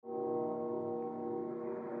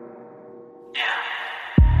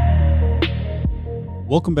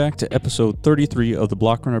Welcome back to episode 33 of the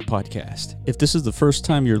Block Runner podcast. If this is the first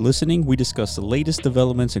time you're listening, we discuss the latest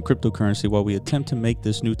developments in cryptocurrency while we attempt to make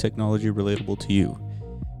this new technology relatable to you.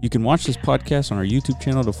 You can watch this podcast on our YouTube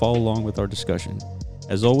channel to follow along with our discussion.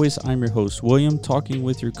 As always, I'm your host, William, talking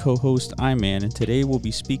with your co-host, Iman, and today we'll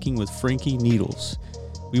be speaking with Franky Needles.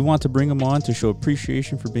 We want to bring him on to show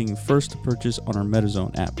appreciation for being the first to purchase on our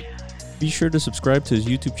MetaZone app. Be sure to subscribe to his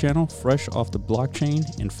YouTube channel, Fresh Off the Blockchain,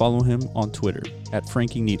 and follow him on Twitter at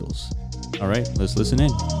Franky Needles. All right, let's listen in.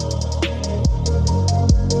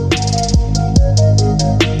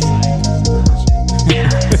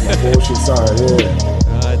 Bullshit sign,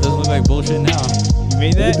 yeah. It doesn't look like bullshit now. You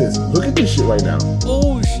made that? Look at this shit right now.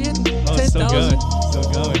 Oh, shit. Oh, it's still going.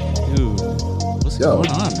 Still going. Dude, what's going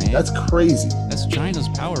on, man? That's crazy. That's China's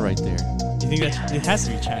power right there. You think it has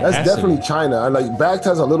to be China? That's definitely China. And like Backed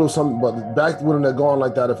has a little something, but Backed wouldn't have gone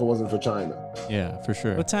like that if it wasn't for China. Yeah, for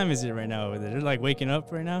sure. What time is it right now over there? They're like waking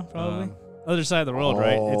up right now, probably. Other side of the world,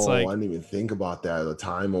 right? It's like I didn't even think about that. The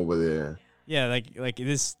time over there. Yeah, like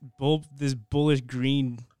this bullish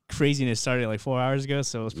green craziness started like 4 hours ago,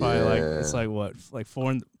 so it's probably like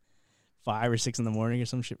 5 or 6 in the morning or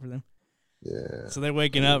some shit for them. Yeah. So they're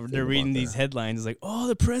waking up, they're reading these headlines. It's like, oh,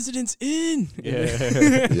 the president's in. Yeah.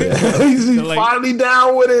 He's like, finally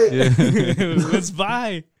down with it. Yeah. Let's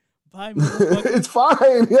buy. It's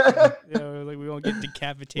fine. Yeah. Yeah, like we won't get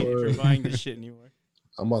decapitated for buying this shit anymore.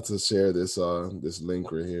 I'm about to share this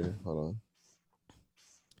link right here. Hold on.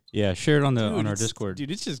 Yeah, share it on our Discord. Dude,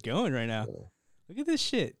 it's just going right now. Yeah. Look at this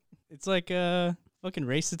shit. It's like a fucking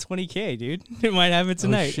race to 20K, dude. It might happen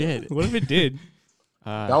tonight. Oh, shit. What if it did?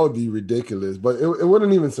 That would be ridiculous, but it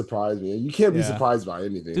wouldn't even surprise me. You can't be surprised by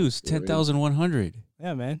anything. Dude, it's 10,100.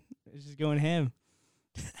 Yeah, man. It's just going ham.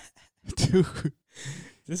 Dude.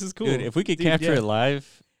 This is cool. Dude, if we could capture it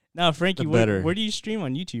live. Now, Franky, where do you stream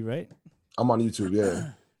on YouTube, right? I'm on YouTube,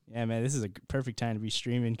 yeah. Yeah, man, this is a perfect time to be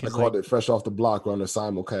streaming. I called it Fresh Off the Block. We're on the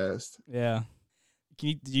Simulcast. Yeah.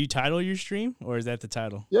 Do you title your stream, or is that the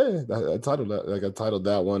title? Yeah, I titled that. Like I titled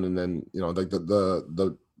that one, and then like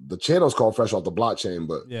the channel's called Fresh Off the Blockchain,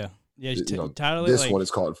 but title this it one is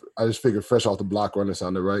called. I just figured Fresh Off the Block Runner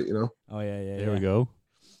sounded right, Oh yeah. There we go.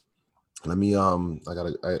 Let me I haven't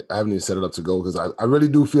even set it up to go because I really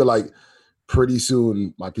do feel like pretty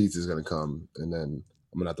soon my pizza is gonna come, and then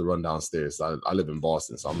I'm gonna have to run downstairs. I live in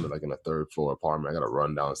Boston, so I'm like in a 3rd floor apartment. I gotta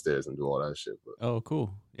run downstairs and do all that shit. But. Oh,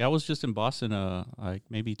 cool. Yeah, I was just in Boston like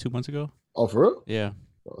maybe 2 months ago. Oh, for real? Yeah.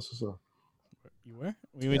 Oh, so. You were?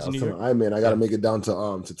 We went to New York. I gotta make it down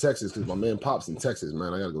to Texas because my man Pop's in Texas,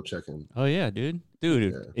 man. I gotta go check him. Oh yeah, dude.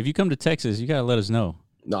 If you come to Texas, you gotta let us know.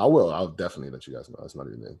 No, I will. I'll definitely let you guys know. That's not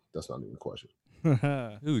even a question.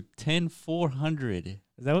 Dude, 10,400.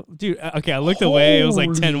 Is that what, dude? Okay, I looked away. It was like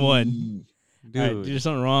 10-1. Dude, right, there's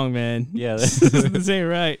something wrong, man. Yeah, this ain't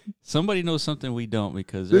right. Somebody knows something we don't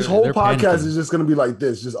because this whole they're podcast panicking. is just gonna be like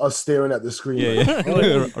this, just us staring at the screen.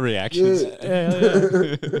 Yeah. Reactions.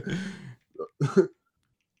 Yeah.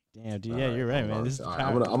 Damn, dude. Yeah, you're right, man. This is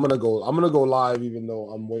I'm gonna go live, even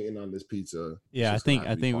though I'm waiting on this pizza. Yeah, I think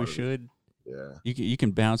we should. Yeah, you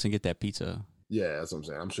can bounce and get that pizza. Yeah, that's what I'm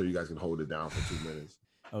saying. I'm sure you guys can hold it down for 2 minutes.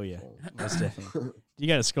 Oh yeah, most definitely. You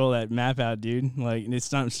got to scroll that map out, dude. Like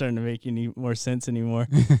it's not starting to make any more sense anymore.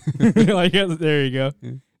 Like there you go.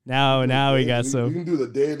 Now we got some. You can do the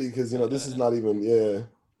daily because this is not even. Yeah,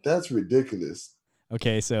 that's ridiculous.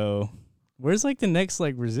 Okay, so where's like the next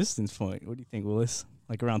like resistance point? What do you think, Willis?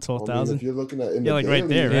 Like around 12,000? If you're looking at like right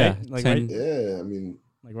there, right? Like right. Yeah, I mean,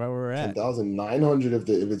 like right where we're at. 10,900. If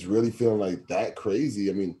it's really feeling like that crazy,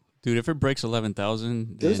 I mean. Dude, if it breaks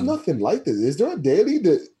 11,000, there's nothing like this. Is there a daily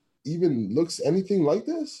that even looks anything like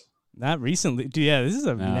this? Not recently. Dude, yeah, this is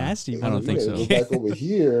a nasty one. I don't think so. Go back over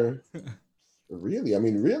here. Really? I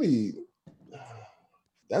mean, really,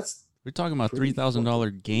 that's... We're talking about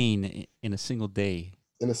 $3,000 gain in a single day.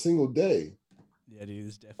 In a single day. Yeah, dude,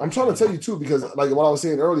 this definitely... I'm trying to tell you, too, because like what I was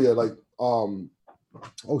saying earlier, like, oh,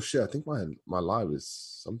 shit, I think my live is...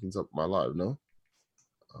 Something's up my live, no?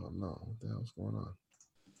 Oh, no. What the hell's going on?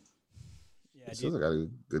 It says I got a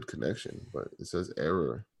good connection, but it says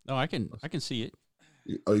error. No, I can see it.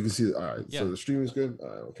 You can see it. All right. Yeah. So the stream is good. All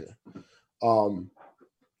right. Okay.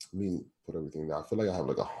 Let me put everything down. I feel like I have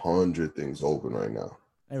like 100 things open right now.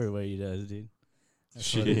 Everybody does, dude.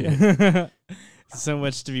 Shit. So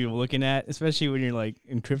much to be looking at, especially when you're like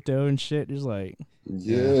in crypto and shit. There's like,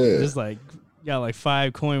 there's like. Got like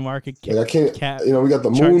 5 coin market cap. Like I can't, we got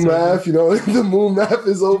the moon map, the moon map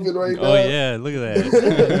is open right now. Oh, yeah, look at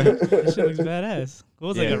that. That shit looks badass. What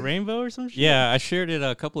was it, like a rainbow or some shit? Yeah, I shared it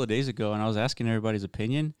a couple of days ago, and I was asking everybody's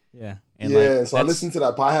opinion. Yeah. And so I listened to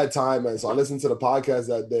that. I had time, man, so I listened to the podcast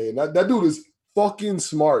that day, and that dude is fucking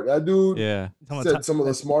smart. That dude said some of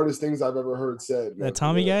the smartest things I've ever heard said. That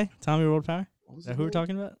Tommy guy? Tommy World Power? Is that who we're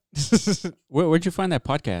talking about? Where'd you find that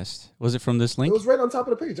podcast? Was it from this link? It was right on top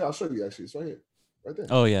of the page. I'll show you, actually. It's right here. Right there.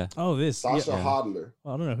 Oh, yeah. Oh, this. Sasha Hodler.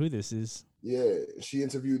 Well, I don't know who this is. Yeah, she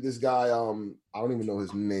interviewed this guy. I don't even know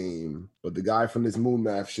his name, but the guy from this moon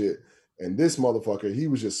math shit. And this motherfucker, he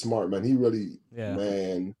was just smart, man. He really,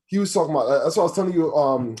 man. He was talking about. That's what I was telling you.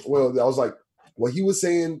 Well, I was like, what he was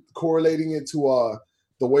saying, correlating it to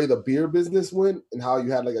the way the beer business went, and how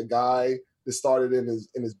you had like a guy that started in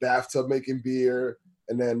his bathtub making beer,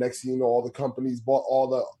 and then next thing you know, all the companies bought all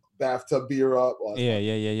the bathtub beer up. Oh,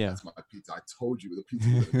 yeah. That's my pizza. I told you the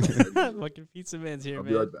pizza. Fucking pizza man's here, I'll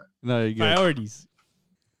man. be right back. No, you're good. Priorities.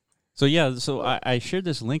 So I shared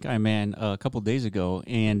this link a couple days ago,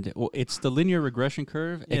 and it's the linear regression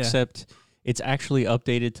curve, except it's actually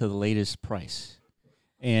updated to the latest price.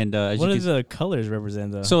 And what do the colors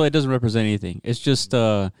represent, though? So it doesn't represent anything. It's just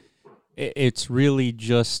it's really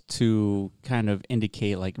just to kind of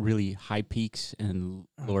indicate like really high peaks and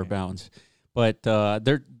lower bounds. But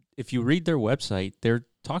if you read their website, they're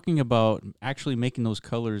talking about actually making those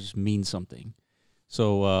colors mean something.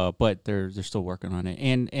 So, but they're still working on it,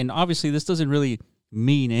 and obviously this doesn't really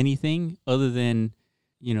mean anything other than,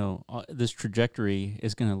 this trajectory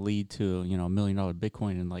is going to lead to $1 million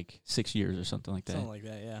Bitcoin in like 6 years or something like that. Something like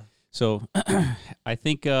that, yeah. So, I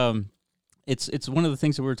think it's one of the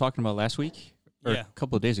things that we were talking about last week or a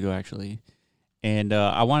couple of days ago actually, and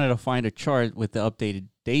I wanted to find a chart with the updated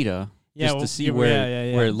data just to see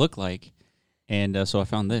where it looked like, and so I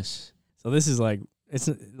found this. So this is like. It's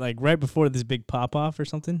like right before this big pop off or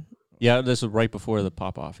something. Yeah, this is right before the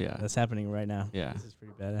pop off. Yeah, that's happening right now. Yeah, this is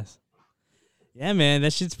pretty badass. Yeah, man,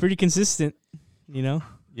 that shit's pretty consistent. Yeah,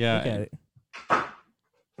 look at it,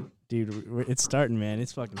 dude. It's starting, man.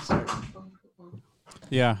 It's fucking starting.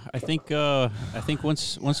 Yeah, I think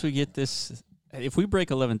once we get this, if we break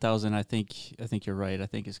 11,000, I think you're right. I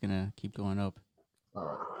think it's gonna keep going up. All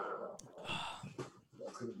right,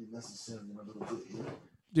 that's gonna be necessary in a little bit here.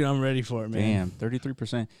 Dude, I'm ready for it, man. Damn,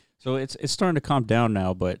 33%. So it's starting to calm down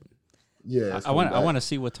now, but yeah, I want to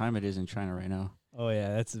see what time it is in China right now. Oh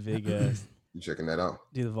yeah, that's a big. You checking that out?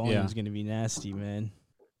 Dude, the volume's gonna be nasty, man.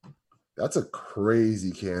 That's a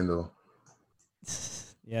crazy candle.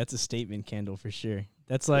 Yeah, it's a statement candle for sure.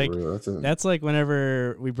 That's like that's like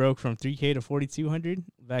whenever we broke from 3K to 4,200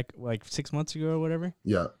 back like 6 months ago or whatever.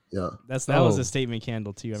 Yeah. That was a statement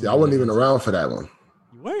candle too. See, I wasn't even around for that one.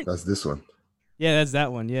 You weren't? That's this one. Yeah, that's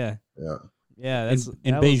that one. Yeah. That's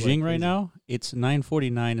in Beijing right now. It's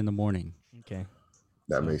 9:49 in the morning. Okay,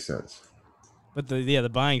 that makes sense. But the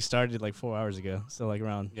buying started like 4 hours ago, so like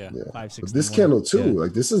around 5, 6. But this candle too,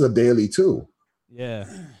 like this is a daily too. Yeah.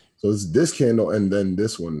 So it's this candle and then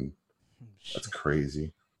this one. That's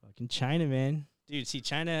crazy. Fucking China, man, dude. See,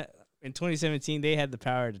 China in 2017 they had the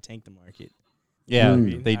power to tank the market. Yeah,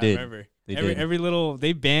 they did. I remember.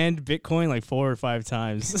 They banned Bitcoin like 4 or 5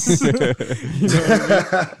 times.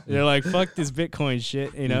 They're like, fuck this Bitcoin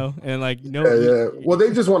shit, and like Yeah. Well,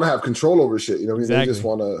 they just want to have control over shit, Exactly. They just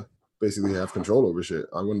want to basically have control over shit.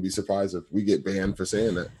 I wouldn't be surprised if we get banned for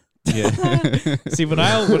saying that. Yeah. See, what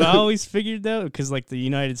I always figured though, because like the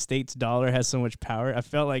United States dollar has so much power, I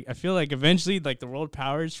feel like eventually like the world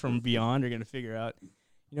powers from beyond are gonna figure out,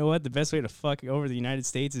 you know what, the best way to fuck over the United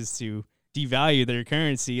States is to devalue their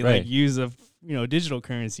currency, like use a digital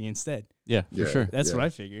currency instead. Yeah, for sure. That's what I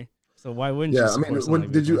figure. So why wouldn't you? Yeah,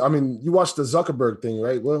 you watched the Zuckerberg thing,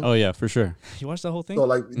 right? Well, oh yeah, for sure. You watched the whole thing. So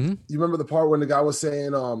like, you remember the part when the guy was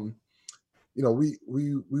saying, we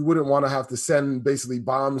wouldn't want to have to send basically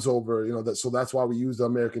bombs over, so that's why we use the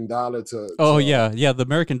American dollar to. Oh yeah, the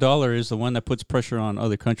American dollar is the one that puts pressure on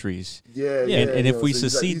other countries. Yeah. And if we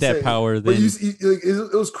secede that power, then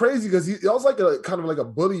it was crazy because it was like a kind of like a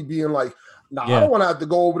bully being like, I don't want to have to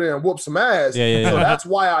go over there and whoop some ass. Yeah. So that's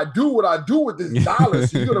why I do what I do with this dollar.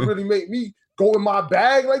 So you're gonna really make me go in my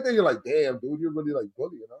bag like that? You're like, damn, dude, you're really like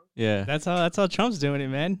bullying, huh? Yeah, that's how Trump's doing it,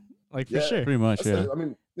 man. Like for sure, pretty much.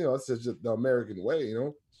 It's just the American way,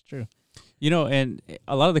 It's true. And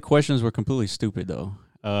a lot of the questions were completely stupid though.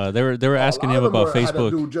 They were asking him about Facebook.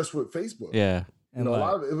 Had to do just with Facebook. Yeah, a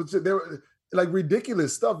lot of it were like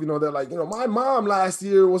ridiculous stuff. They're like, my mom last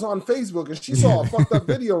year was on Facebook and she saw a fucked up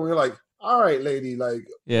video, and you're like, all right, lady, like,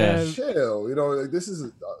 chill. Like this is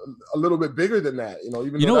a little bit bigger than that.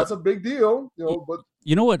 Even though that's a big deal. But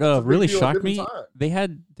you know what really shocked me? They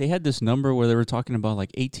had this number where they were talking about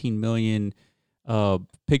like 18 million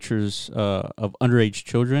pictures of underage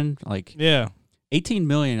children. Like, 18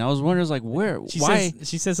 million. I was wondering, like, where? Why?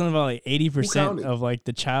 She said something about like 80% of like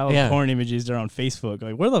the child porn images are on Facebook.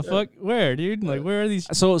 Like, where the fuck? Where, dude? Like, where are these?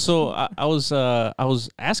 So I was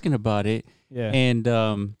asking about it. Yeah. And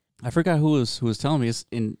I forgot who was telling me.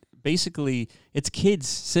 Basically it's kids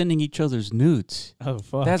sending each other's nudes. Oh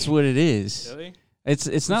fuck. That's what it is. Really?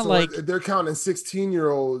 It's not so like they're counting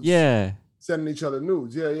 16-year-olds. Yeah. Sending each other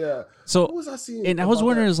nudes. Yeah. So what was I seeing? And I was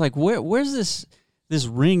wondering, is like, where's this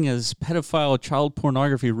ring, as pedophile child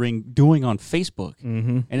pornography ring, doing on Facebook?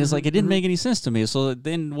 Mm-hmm. And it's like, it didn't make any sense to me. So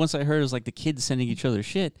then once I heard it was like the kids sending each other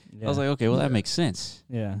shit, I was like, okay, well that makes sense.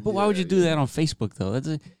 Yeah. But why would you do that on Facebook though?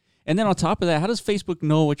 And then on top of that, how does Facebook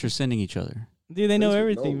know what you're sending each other? Dude, they know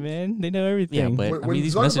everything, man. They know everything. Yeah, but when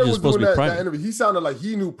these Zuckerberg messages are supposed to be private. That interview, he sounded like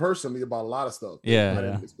he knew personally about a lot of stuff. Yeah. I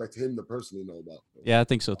didn't expect him to personally know about. Yeah, I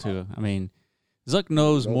think so too. I mean, Zuck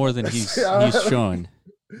knows more than he's shown.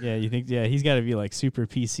 Yeah, you think? Yeah, he's got to be like super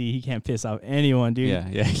PC. He can't piss off anyone, dude.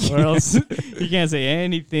 Yeah. Or else he can't say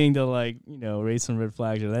anything to like raise some red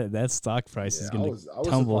flags, or that stock price is gonna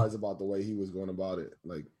tumble. I was surprised about the way he was going about it.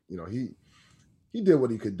 Like he did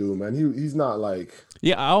what he could do, man. He's not like.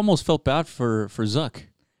 Yeah, I almost felt bad for Zuck.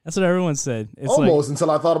 That's what everyone said. It's almost until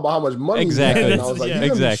I thought about how much money he had, and I was like, he's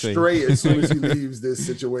gonna be straight as soon as he leaves this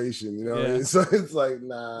situation, you know. What I mean? So it's like,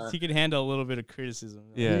 nah. He can handle a little bit of criticism.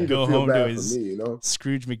 Yeah, go home to his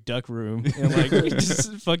Scrooge McDuck room and like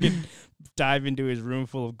just fucking dive into his room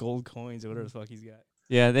full of gold coins or whatever the fuck he's got.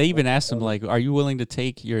 Yeah, they even asked him like, "Are you willing to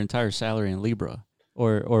take your entire salary in Libra,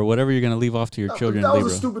 or whatever you're gonna leave off to your children?" That in was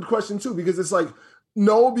Libra? a stupid question too, because it's like,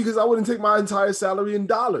 no, because I wouldn't take my entire salary in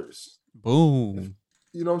dollars. Boom.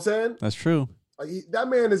 You know what I'm saying? That's true. Like that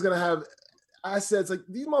man is gonna have assets. Like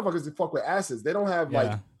these motherfuckers that fuck with assets. They don't have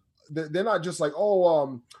like they're not just like,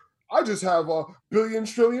 I just have $1 billion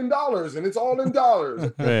trillion and it's all in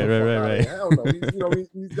dollars. right. Hell no.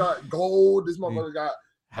 He's got gold. This motherfucker got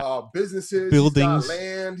businesses, buildings,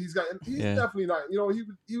 he's got land. He's definitely not.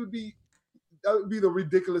 He would be. That would be the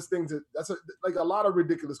ridiculous thing like a lot of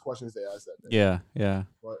ridiculous questions they ask that. Yeah.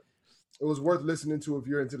 But it was worth listening to if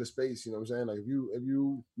you're into the space. You know what I'm saying? Like if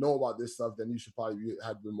you know about this stuff, then you should probably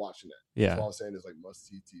have been watching that. Yeah. That's what I was saying. It's like must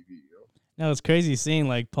see TV. Now it's crazy seeing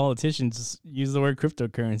like politicians use the word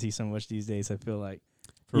cryptocurrency so much these days. I feel like.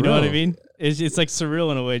 You know what I mean? It's like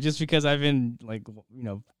surreal in a way, just because I've been like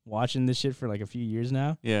watching this shit for like a few years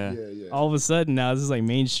now. Yeah. All of a sudden now this is like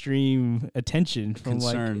mainstream attention from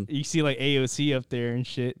concern. Like you see like AOC up there and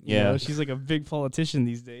shit. You know? She's like a big politician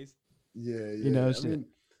these days. Yeah. I mean,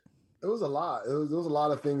 it was a lot. There was a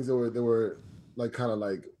lot of things that were like kind of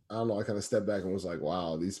like, I don't know. I kind of stepped back and was like,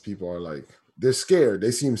 wow, these people are like, they're scared.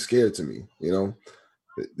 They seem scared to me.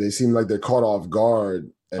 They seem like they're caught off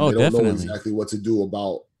guard. And they don't know exactly what to do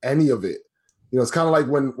about any of it. It's kind of like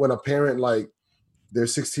when a parent, like their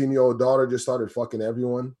 16-year-old daughter just started fucking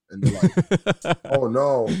everyone. And they're like, oh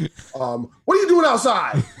no, what are you doing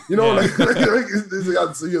outside?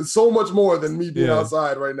 It's so much more than me being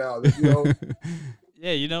outside right now.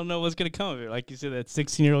 Yeah, you don't know what's going to come of it. Like you said, that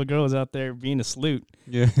 16-year-old girl is out there being a salute.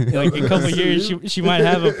 Yeah. Like in a couple of years, she might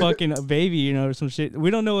have a baby, or some shit. We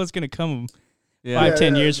don't know what's going to come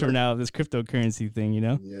 5-10 years from now, this cryptocurrency thing, Yeah.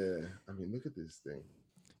 I mean, look at this thing.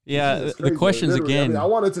 Yeah. The questions again. I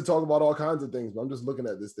wanted to talk about all kinds of things, but I'm just looking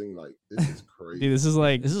at this thing like, this is crazy. Dude, this is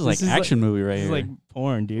like action movie right here. This is like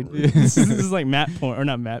porn, dude. this is like map porn, or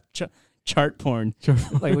not map, chart porn.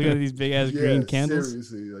 Like look at these big ass green candles.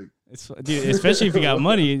 Seriously, like. Dude, especially if you got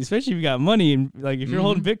money, and like if you're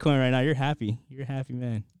holding Bitcoin right now, you're happy. You're a happy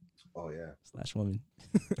man. Oh yeah. / woman.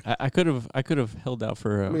 I could have held out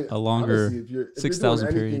for a longer honestly, if 6,000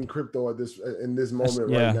 period. Anything crypto in this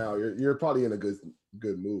moment right now, you're probably in a good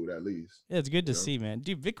mood at least. Yeah, it's good to see, man.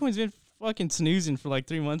 Dude, Bitcoin's been fucking snoozing for like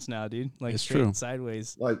 3 months now, dude. Like it's straight true.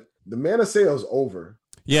 Sideways. Like the mana sale's over.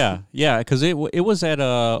 Yeah, because it was at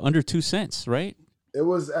under 2 cents, right? It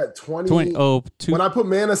was at 20. 20 when I put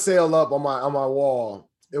mana sale up on my wall,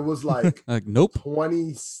 it was like nope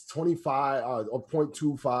 20, 25 or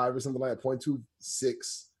 0.25 or something like that,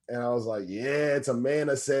 0.26. And I was like, yeah, it's a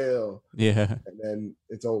mana sale. Yeah. And then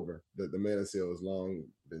it's over. The mana sale is long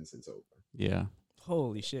been since over. Yeah.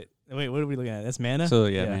 Holy shit. Wait, what are we looking at? That's mana? So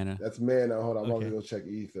mana. That's mana. Hold on, I'm gonna go check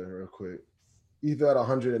Ether real quick. Ether at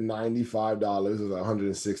 $195 is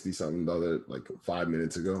 160 something like 5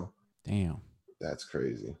 minutes ago. Damn. That's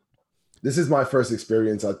crazy. This is my first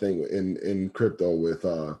experience, I think, in crypto with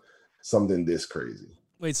something this crazy.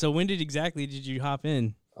 Wait, so when did you hop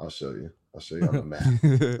in? I'll show you on the map.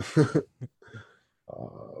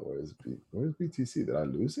 Where's BTC? Did I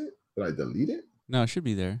lose it? Did I delete it? No, it should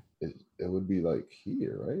be there. It would be like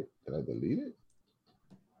here, right? Did I delete it?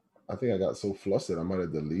 I think I got so flustered I might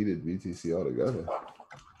have deleted BTC altogether.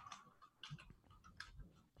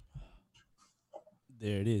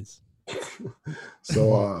 There it is.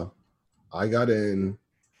 So I got in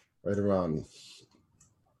right around,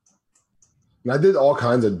 and I did all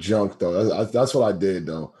kinds of junk though. That's what I did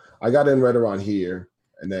though. I got in right around here,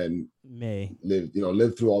 and then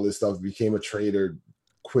lived through all this stuff. Became a trader,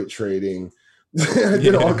 quit trading. I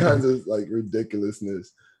did all kinds of like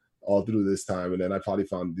ridiculousness all through this time, and then I probably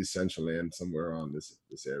found Decentraland somewhere around this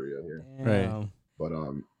area here. Right. But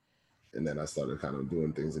and then I started kind of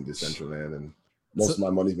doing things in Decentraland, and most of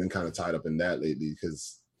my money's been kind of tied up in that lately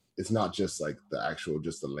because it's not just like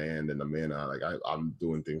just the land and the mana. Like I'm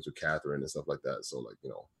doing things with Catherine and stuff like that. So like,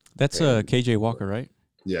 that's KJ Walker, right?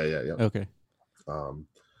 Yeah. Okay.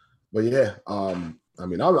 But yeah, I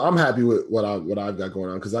mean, I'm happy with what I've got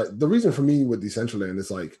going on because the reason for me with Decentraland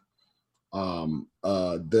is like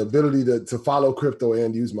the ability to follow crypto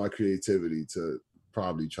and use my creativity to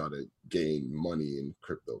probably try to gain money in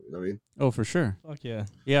crypto. You know what I mean? Oh, for sure. Fuck yeah.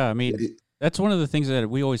 Yeah, I mean, that's one of the things that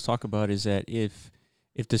we always talk about is that if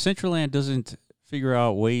Decentraland doesn't figure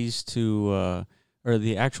out ways to, or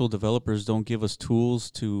the actual developers don't give us tools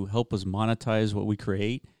to help us monetize what we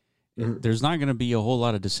create, there's not going to be a whole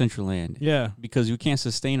lot of Decentraland. Yeah. Because we can't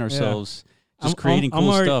sustain ourselves just creating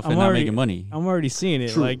cool stuff and not making money. I'm already seeing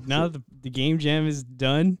it. True. Like, now that the game jam is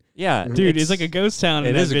done. Yeah. Dude, it's like a ghost town.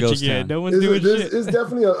 It is a ghost town. No one's doing shit. It's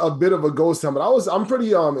definitely a bit of a ghost town, but I'm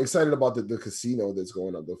pretty excited about the casino that's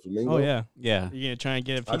going up, the Flamingo. Oh, yeah. Yeah. You're going to try and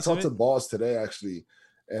get a piece of it? I talked to Boss today, actually,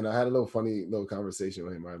 and I had a funny conversation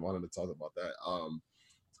with him. I wanted to talk about that.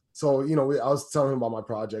 So, I was telling him about my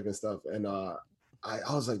project and stuff, and I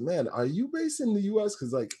was like, man, are you based in the U.S.?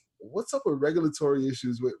 Because, like, what's up with regulatory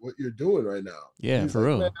issues with what you're doing right now? Yeah, for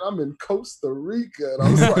real. Man, I'm in Costa Rica. And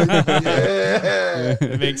I was like, yeah.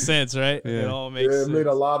 It makes sense, right? Yeah. It all makes sense. It made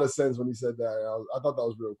a lot of sense when he said that. I thought that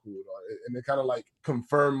was real cool. And it kind of like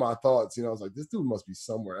confirmed my thoughts. I was like, this dude must be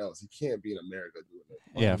somewhere else. He can't be in America doing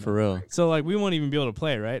it. Yeah, for real. So, like, we won't even be able to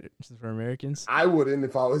play, right? Just for Americans? I wouldn't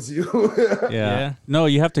if I was you. Yeah. No,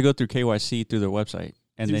 you have to go through KYC through their website,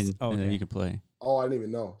 and then you can play. Oh, I didn't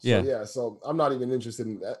even know. So, so I'm not even interested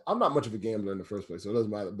in that. I'm not much of a gambler in the first place, so it doesn't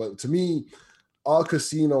matter. But to me, our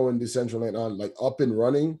casino in Decentraland on like up and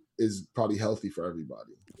running is probably healthy for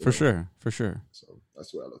everybody. For sure. So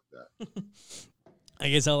that's what I looked at. I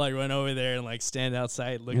guess I'll like run over there and like stand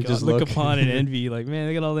outside, look look upon and envy. Like, man,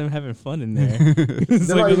 look at all them having fun in there.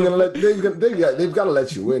 They're not even gonna they've got to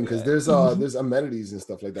let you in because there's amenities and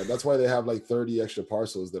stuff like that. That's why they have like 30 extra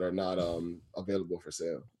parcels that are not available for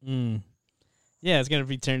sale. Yeah, it's gonna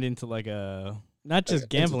be turned into like a not just like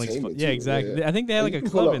gambling spot. Yeah, too. exactly. Yeah. I think they have like a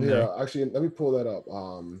club in there. Actually, let me pull that up.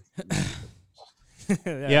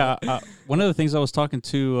 One of the things I was talking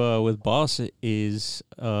to with Boss is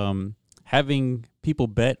having people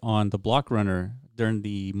bet on the block runner during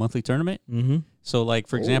the monthly tournament. Mm-hmm. So, like,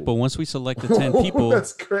 for example, once we select the 10 people.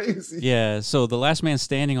 That's crazy. Yeah, so the last man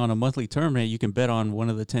standing on a monthly tournament, you can bet on one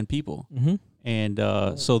of the 10 people. Mm-hmm.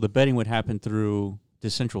 And so the betting would happen through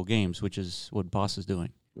Decentral Games, which is what Boss is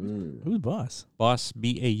doing. Who's Boss? Boss,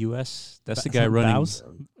 B-A-U-S. That's the guy running. Bows?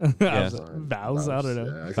 Yeah. Bows? I don't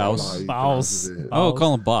know. Yeah, Bows. Bows. Oh,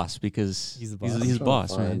 call him Boss because He's the boss. He's the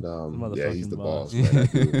boss, man. Yeah, he's the boss.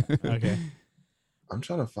 Okay. I'm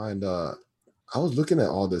trying to find. I was looking at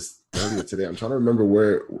all this earlier today. I'm trying to remember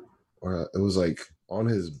where it was like on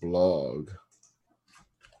his blog.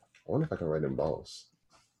 I wonder if I can write in Boss.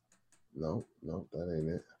 No, that ain't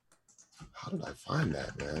it. How did I find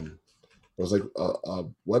that, man? It was like a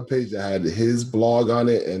webpage that had his blog on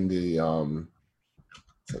it and the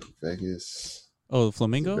it's like Vegas. Oh, the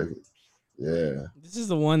Flamingo? Yeah. This is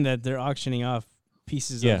the one that they're auctioning off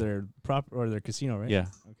pieces of their or their casino, right? Yeah.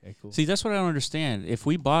 Okay, cool. See, that's what I don't understand. If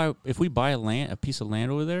we buy a piece of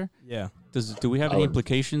land over there, yeah. Do we have any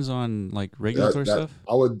implications on like regulatory stuff?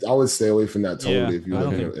 I would stay away from that totally if you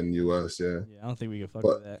live in the US. Yeah. I don't think we can fuck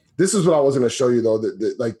with that. This is what I was going to show you though.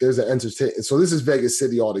 That like there's an entertainment. So this is Vegas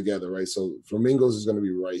City altogether, right? So Flamingos is going to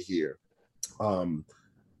be right here.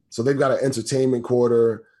 So they've got an entertainment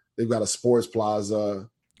quarter. They've got a sports plaza.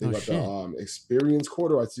 They've got the experience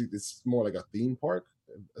quarter. I think it's more like a theme park.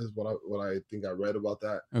 Is what I think I read about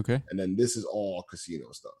that. Okay. And then this is all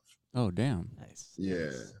casino stuff. Oh, damn. Nice.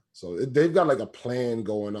 Yeah. So they've got like a plan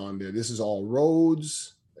going on there. This is all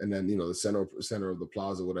roads. And then, the center of the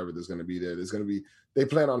plaza, whatever there's going to be there. They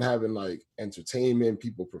plan on having like entertainment,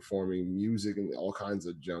 people performing music and all kinds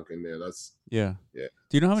of junk in there. Yeah. Yeah.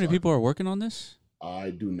 Do you know how many people are working on this? I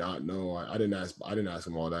do not know. I didn't ask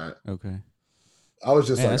them all that. Okay. I was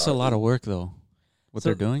just that's a lot of work though. what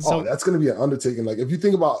they're doing. So that's going to be an undertaking. Like if you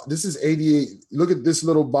think about this is 88. Look at this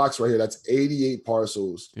little box right here. That's 88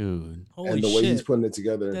 parcels, dude. Holy and the way he's putting it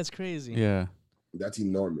together, that's crazy. Yeah, that's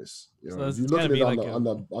enormous. You know, So if you look at it like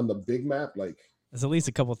on the big map, like it's at least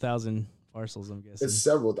a couple thousand parcels. I'm guessing it's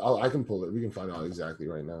several. I can pull it. We can find out exactly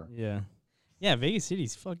right now. Yeah. Vegas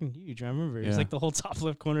City's fucking huge. I remember it's like the whole top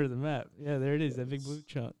left corner of the map. Yeah, there it is. That big blue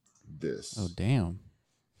chunk. This. Oh damn.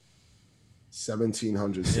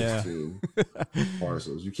 1,716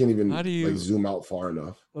 parcels. You can't even like zoom out far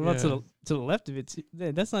enough. What about to the left of it?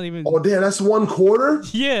 That's not even. Oh damn, that's 1/4.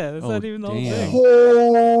 Yeah, that's not even the whole thing.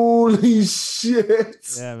 Holy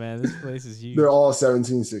shit! Yeah, man, this place is huge. They're all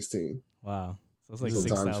 1716. Wow, so it's like so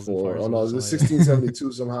 6,000 times 4. parcels. Oh no, it's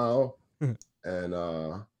 1672 somehow, and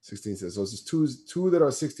 16. So it's just two that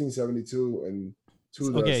are 1672 and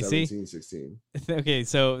two that are 1716. Okay,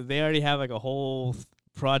 so they already have like a whole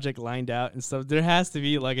project lined out and stuff. There has to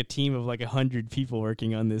be like a team of like 100 people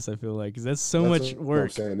working on this. I feel like because that's much work. I'm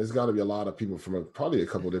saying there's got to be a lot of people from probably a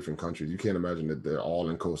couple different countries. You can't imagine that they're all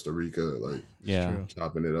in Costa Rica, like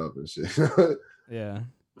chopping it up and shit. Yeah,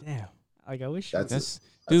 damn. Like I wish. That's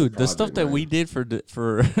dude. The stuff that we did for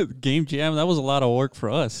Game Jam, that was a lot of work for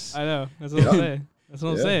us. I know. That's what I'm saying. That's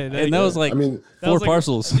what I'm saying. And that was like 4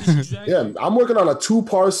 parcels. Exactly. Yeah, I'm working on a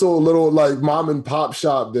 2-parcel little like mom and pop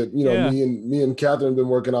shop that me and Catherine have been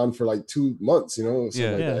working on for like 2 months.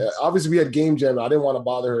 That. Obviously we had Game Jam. I didn't want to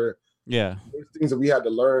bother her. Yeah, there's things that we had to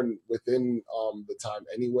learn within the time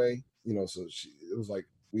anyway. So it was like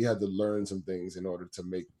we had to learn some things in order to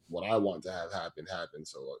make what I want to have happen.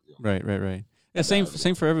 So right. Yeah, same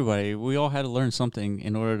for everybody. We all had to learn something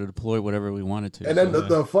in order to deploy whatever we wanted to. And then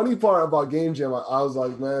the funny part about Game Jam, I was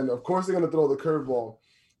like, man, of course they're going to throw the curveball.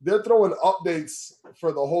 They're throwing updates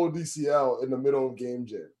for the whole DCL in the middle of Game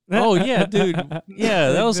Jam. Oh, yeah, dude.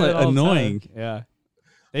 Yeah, that was like annoying. Yeah.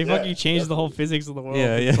 They fucking changed the whole physics of the world.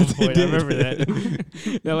 Yeah. I remember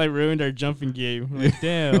that. That like ruined our jumping game. Like,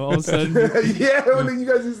 damn, all of a sudden. When you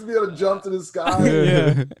guys used to be able to jump to the sky.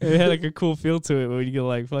 Yeah. It had like a cool feel to it where you could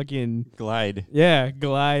like fucking glide. Yeah,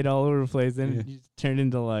 glide all over the place. Then you turned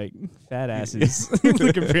into like fat asses. They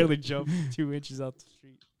could barely jump 2 inches out the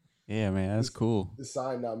street. Yeah, man, that's cool. The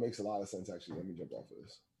sign now makes a lot of sense, actually. Let me jump off of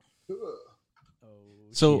this.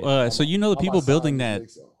 So the people building that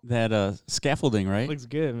scaffolding, right? Looks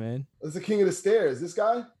good, man. That's the king of the stairs. This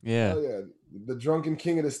guy? Yeah. Oh, yeah. The drunken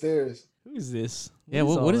king of the stairs. Who is this?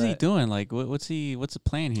 What is he doing? Like, what's the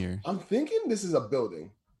plan here? I'm thinking this is a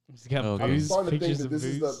building. He's got I'm starting to think that this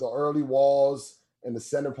is the early walls and the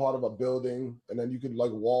center part of a building, and then you could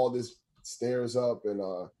like wall this stairs up, and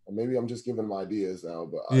maybe I'm just giving him ideas now,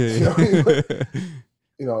 but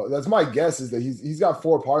that's my guess is that he's got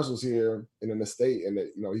 4 parcels here in an estate, and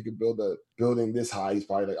that he could build a building this high. He's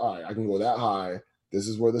probably like, all right, I can go that high. This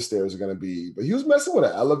is where the stairs are gonna be. But he was messing with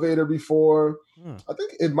an elevator before. I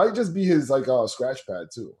think it might just be his like scratch pad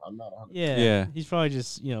too. I'm not 100%. Yeah. He's probably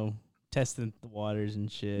just testing the waters and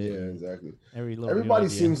shit. Yeah, exactly. Everybody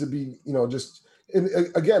seems to be just. And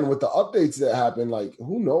again, with the updates that happen, like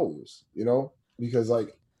who knows, because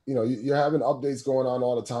like you're having updates going on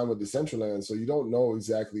all the time with Decentraland, so you don't know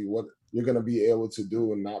exactly what you're going to be able to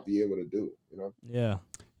do and not be able to do. Yeah.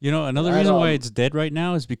 Another reason why it's dead right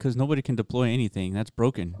now is because nobody can deploy anything. That's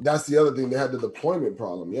broken. That's the other thing. They had the deployment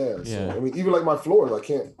problem. Yeah. So, I mean, even like my floors, I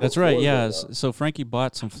can't. That's right. Yeah. So Franky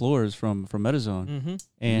bought some floors from MetaZone,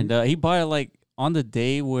 and he bought it like on the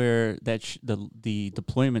day where the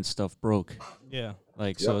deployment stuff broke. Yeah.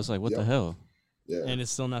 Like so, it's like what the hell. Yeah. And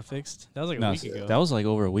it's still not fixed. That was like a week ago. That was like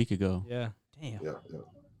over a week ago. Yeah. Damn. Yeah.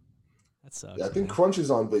 That sucks. Yeah, I think Crunch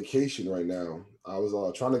is on vacation right now. I was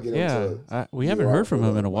trying to get him to. We haven't heard from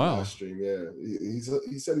him in a while. Stream. Yeah, he said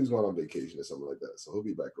he was going on vacation or something like that, so he'll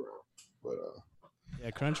be back around.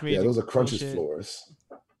 But Crunch made. Yeah, those are Crunch's floors.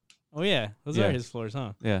 Oh yeah, those are his floors,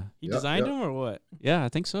 huh? Yeah. He designed them or what? Yeah, I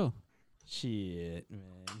think so. Shit, man.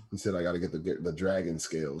 He said I got to get the dragon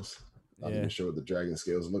scales. Not even sure what the dragon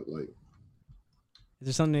scales look like. Is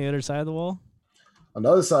there something on the other side of the wall? On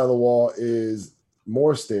the other side of the wall is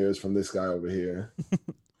more stairs from this guy over here.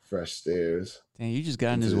 Fresh stairs. Damn, you just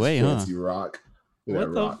got in his way, huh? Fancy rock.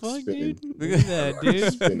 What the fuck, dude? Look at that,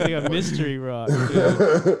 dude. Like a mystery rock.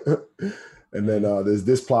 And then there's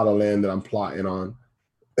this plot of land that I'm plotting on.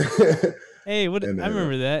 Hey, I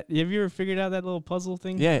remember that. Have you ever figured out that little puzzle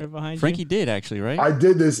thing? Yeah, behind Franky did actually, right? I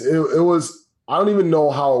did this. It was. I don't even know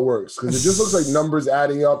how it works because it just looks like numbers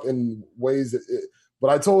adding up in ways that. But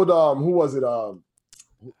I told who was it?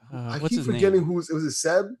 I keep forgetting who's. It was it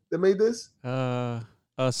Seb that made this.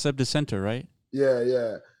 Seb Dissenter, right?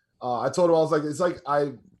 Yeah. I told him I was like,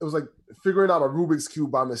 it was like figuring out a Rubik's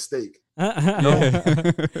cube by mistake.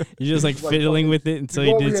 You're just like fiddling with it until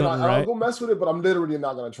you did something right. I'll go mess with it, but I'm literally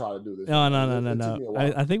not gonna try to do this. No.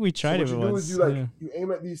 I think we tried it once. What you do is you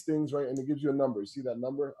aim at these things, right, and it gives you a number. See that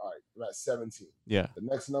number? All right, I'm at 17. Yeah. The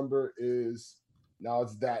next number is now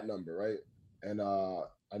it's that number, right? And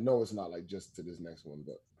I know it's not like just to this next one,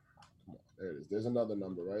 but come on, there it is. There's another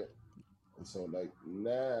number, right? And so like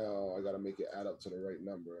now I gotta make it add up to the right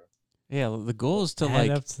number. Yeah, the goal is to add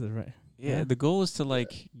up to the right. Yeah, the goal is to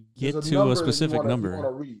get to a specific number. You want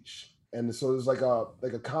to reach, and so there's like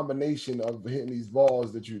a combination of hitting these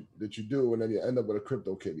balls that you do, and then you end up with a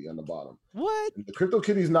crypto kitty on the bottom. What? And the crypto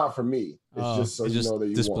kitty is not for me. It's just so you know that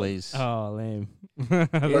you displays. won. Oh, lame. I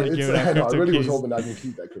really was hoping I can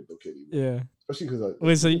keep that crypto kitty. Yeah. Especially because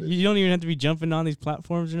wait, so you don't even have to be jumping on these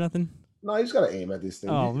platforms or nothing? No, you just gotta aim at this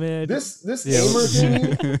thing. Oh man, this aimer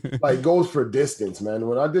thing like goes for distance, man.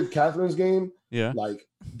 When I did Catherine's game, like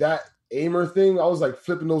that aimer thing, I was like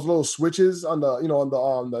flipping those little switches on the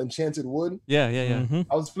on the enchanted wood. Yeah. Mm-hmm.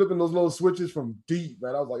 I was flipping those little switches from deep,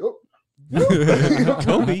 man. I was like, oh,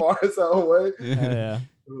 far as that away. Yeah, it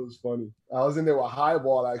was funny. I was in there with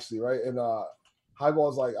Highball actually, right? And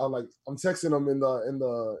Highball's like, I'm texting him in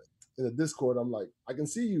the Discord. I'm like, I can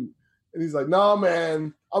see you. And he's like, nah,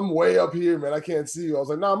 man, I'm way up here, man. I can't see you. I was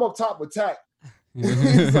like, nah, I'm up top with Tack.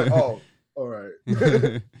 He's like, oh, all right.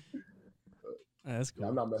 That's cool. Yeah,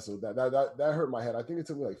 I'm not messing with that. That hurt my head. I think it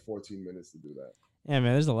took me like 14 minutes to do that. Yeah,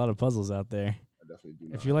 man, there's a lot of puzzles out there. I definitely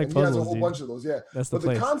do. If you like puzzles, he has a whole bunch of those. Yeah, but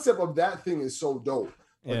the concept of that thing is so dope.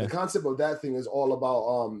 Like, the concept of that thing is all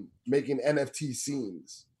about making NFT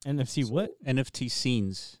scenes. NFT what? NFT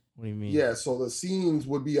scenes. What do you mean? Yeah, so the scenes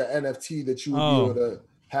would be an NFT that you would be able to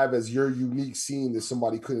have as your unique scene that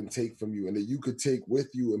somebody couldn't take from you and that you could take with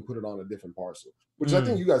you and put it on a different parcel. Which I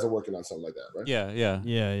think you guys are working on something like that, right? Yeah.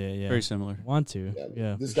 Very similar. Want to.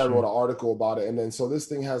 Yeah. This guy wrote an article about it. And then so this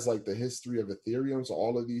thing has like the history of Ethereum. So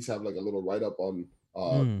all of these have like a little write-up on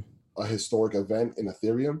a historic event in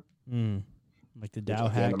Ethereum. Like the DAO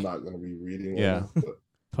hack. I'm not going to be reading. Yeah.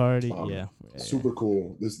 Party. Super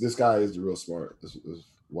cool. This guy is real smart. This is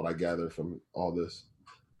what I gathered from all this.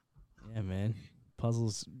 Yeah, man.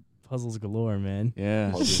 Puzzles galore, man.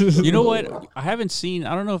 Yeah. You know what? I haven't seen,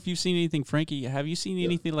 I don't know if you've seen anything, Franky. Have you seen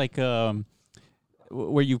anything like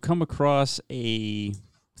where you come across a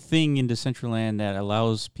thing in Decentraland that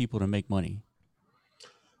allows people to make money?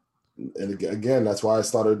 And again, that's why I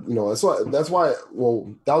started, that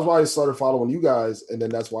was why I started following you guys. And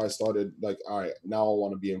then that's why I started like, all right, now I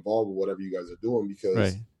want to be involved with whatever you guys are doing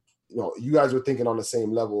because, you guys were thinking on the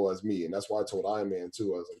same level as me. And that's why I told Iron Man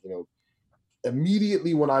too. I was like,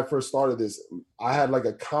 immediately when I first started this, I had like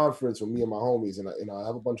a conference with me and my homies, and I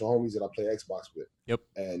have a bunch of homies that I play Xbox with. Yep.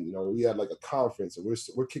 And we had like a conference, and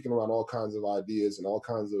we're kicking around all kinds of ideas and all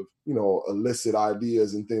kinds of illicit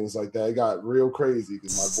ideas and things like that. It got real crazy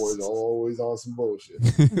because my boys are always on some bullshit.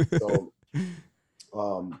 So,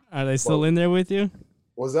 are they still in there with you?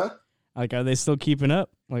 What's that? Like, are they still keeping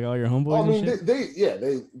up? Like all your homeboys? I mean,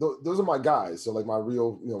 those are my guys. So like my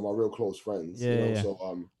real close friends. Yeah. So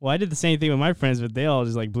well, I did the same thing with my friends, but they all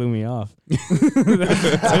just like blew me off.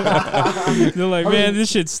 They're like, man,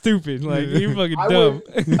 this shit's stupid. Like you're fucking dumb.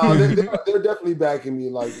 They're definitely backing me.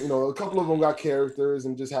 Like a couple of them got characters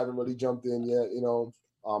and just haven't really jumped in yet.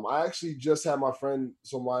 I actually just had my friend,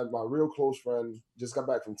 so my real close friend just got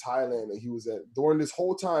back from Thailand, and he was during this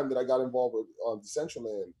whole time that I got involved with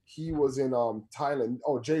Decentraland, he was in Thailand.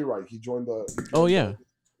 Oh, Jay Wright, he joined the.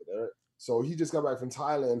 So he just got back from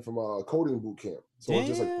Thailand from a coding boot camp. So it's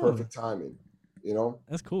just like perfect timing,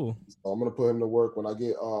 That's cool. So I'm gonna put him to work when I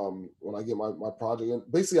get my project in.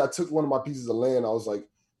 Basically, I took one of my pieces of land. I was like,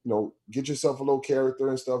 get yourself a little character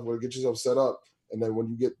and stuff, or get yourself set up. And then when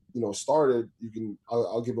you get, started,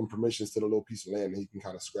 I'll give him permissions to the little piece of land, and he can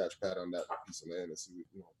kind of scratch pad on that piece of land and see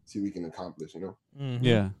what we can accomplish, Mm-hmm.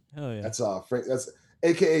 Yeah. Hell yeah. That's that's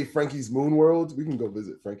AKA Franky's Moon World. We can go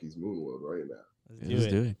visit Franky's Moon World right now. Let's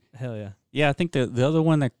do it. Hell yeah. Yeah, I think the other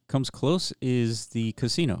one that comes close is the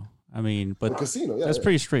casino. I mean, but the casino, that's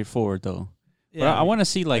pretty straightforward though. Yeah, but I want to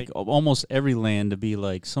see like almost every land to be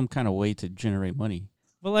like some kind of way to generate money.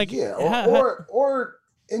 But like, or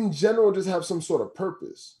in general, just have some sort of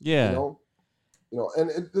purpose. Yeah. And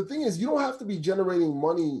the thing is, you don't have to be generating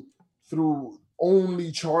money through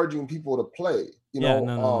only charging people to play.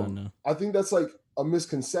 No. I think that's like a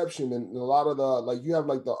misconception, and a lot of the you have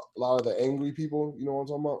like a lot of the angry people. You know what I'm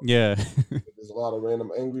talking about? Yeah. There's a lot of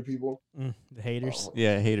random angry people. The haters.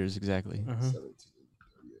 Yeah, haters, exactly.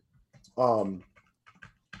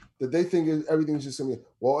 That they think everything's just gonna be,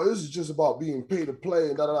 well, this is just about being paid to play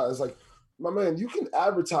and da da da. It's like, my man, you can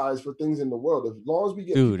advertise for things in the world as long as we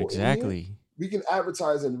get people exactly. we can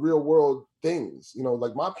advertise in real world things. You know,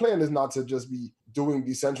 like my plan is not to just be doing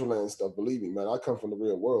Decentraland stuff. Believe me, man, I come from the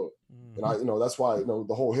real world, and I, you know, that's why, you know,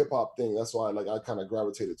 the whole hip hop thing. That's why, like, I kind of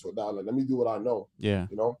gravitated to it. Now, like, let me do what I know. Yeah.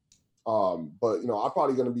 You know, but you know, I'm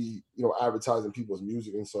probably gonna be, you know, advertising people's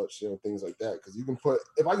music and such, you know, things like that. Because you can put,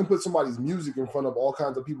 if I can put somebody's music in front of all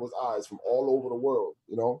kinds of people's eyes from all over the world,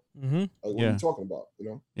 you know, like what are you talking about, you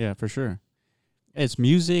know? Yeah, for sure. It's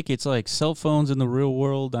music. It's like cell phones in the real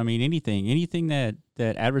world. I mean, anything that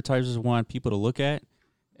advertisers want people to look at,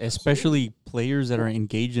 especially players that are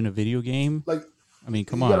engaged in a video game. Like, I mean,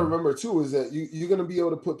 come on. You got to remember too is that you're going to be able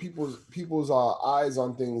to put people's eyes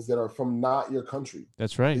on things that are from not your country.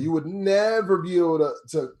 That's right. You would never be able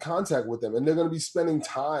to contact with them, and they're going to be spending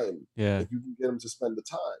time. Yeah. If you can get them to spend the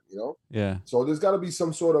time, you know. Yeah. So there's got to be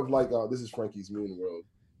some sort of like, this is Franky's Moon World.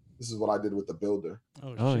 This is what I did with the builder.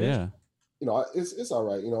 Oh shit. Yeah. You know, it's all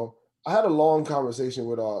right. You know, I had a long conversation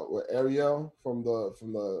with Ariel from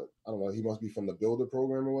the I don't know, he must be from the builder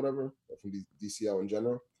program or whatever, or from DCL in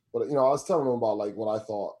general. But you know, I was telling him about like what I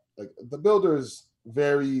thought. Like the builder is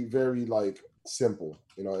very, very like simple,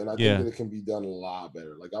 you know, and I think that it can be done a lot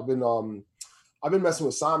better. Like I've been messing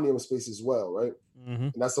with Somnium Space as well, right?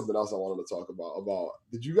 And that's something else I wanted to talk about.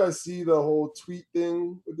 Did you guys see the whole tweet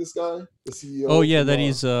thing with this guy, the CEO? Oh yeah, that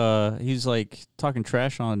he's like talking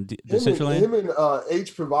trash on Decentraland. Him and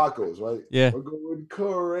H. Provacos, right? Yeah, we're going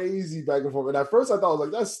crazy back and forth. And at first I thought, I was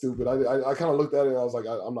like, that's stupid. I kind of looked at it and I was like,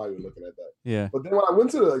 I'm not even looking at that. Yeah. But then when I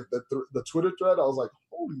went to the Twitter thread, I was like,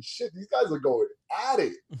 holy shit, these guys are going at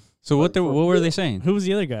it. So like, what were they saying? Who was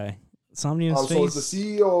the other guy? Somnium Space? So it's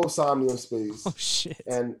the CEO of Somnium Space. Oh, shit.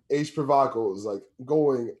 And H. Provacos is like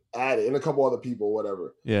going at it, and a couple other people,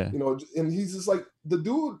 whatever. Yeah. You know, and he's just like the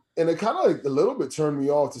dude, and it kind of like a little bit turned me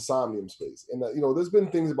off to Somnium Space. And, you know, there's been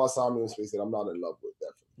things about Somnium Space that I'm not in love with,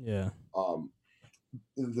 definitely. Yeah.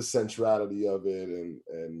 The centrality of it and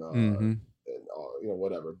you know,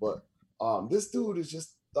 whatever. But this dude is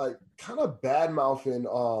just like kind of bad mouthing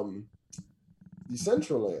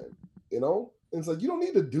Decentraland, you know? And it's like, you don't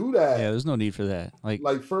need to do that. Yeah, there's no need for that.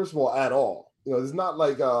 Like first of all, at all. You know, there's not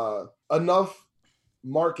like enough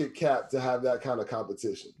market cap to have that kind of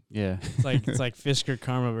competition. Yeah. It's like Fisker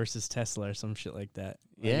Karma versus Tesla or some shit like that.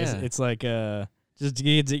 Yeah. It's like just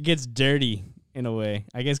it gets dirty in a way.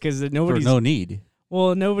 I guess because nobody's for no need.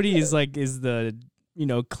 Well, nobody is the, you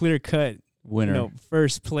know, clear cut winner, you know,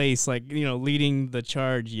 first place, like, you know, leading the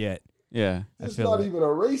charge yet. Yeah, it's not like even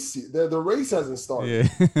a race. The race hasn't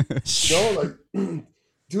started. Yeah. You know, like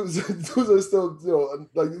dudes are still, you know,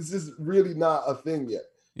 like it's just really not a thing yet.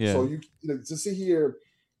 Yeah. So you know, to sit here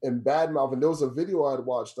and badmouth, and there was a video I had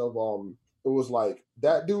watched of it was like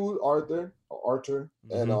that dude Arthur,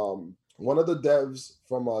 and one of the devs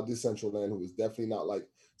from Decentraland, who was definitely not like.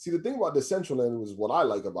 See, the thing about Decentraland was what I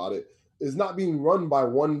like about it is not being run by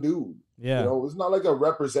one dude. Yeah. You know, it's not like a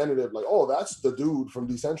representative, like, oh, that's the dude from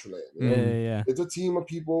Decentraland. You know? Yeah. It's a team of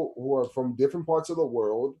people who are from different parts of the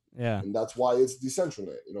world. Yeah. And that's why it's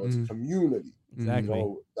Decentraland. You know, it's a community. Exactly. You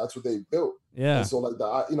know, that's what they built. Yeah. And so like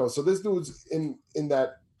you know, so this dude's in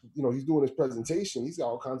that, you know, he's doing his presentation. He's got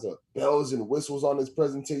all kinds of bells and whistles on his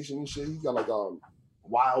presentation and shit. He's got like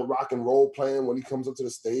wild rock and roll playing when he comes up to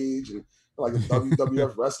the stage, and like a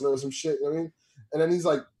WWF wrestler or some shit. You know what I mean? And then he's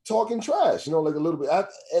like talking trash, you know, like a little bit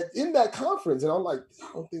in that conference. And I'm like,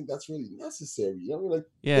 I don't think that's really necessary. You know what I mean? Like,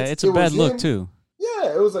 yeah, it's a bad look too.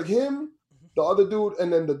 Yeah, it was like him, the other dude,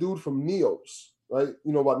 and then the dude from Neos, right?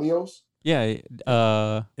 You know about Neos? Yeah.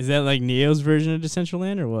 Is that like Neo's version of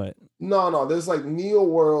Decentraland or what? No. There's like Neo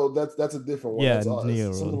World. That's a different one. Yeah, that's,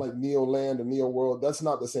 Neo something World. like Neo Land or Neo World. That's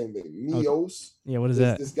not the same thing. Neos. Yeah, what is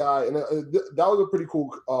that? This guy, and that was a pretty cool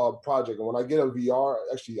project. And when I get a VR,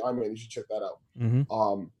 actually, you should check that out.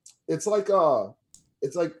 It's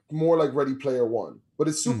like more like Ready Player One, but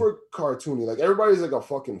it's super cartoony. Like everybody's like a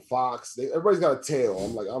fucking fox. Everybody's got a tail.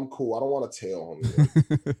 I'm like, I'm cool. I don't want a tail, homie.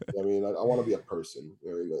 You know what I mean, I want to be a person.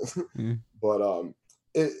 You know? But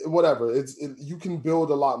whatever. You can build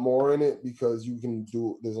a lot more in it because you can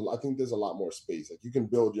do. I think there's a lot more space. Like you can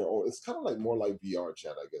build your own. It's kind of like more like VR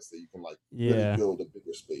chat, I guess, that you can like really build a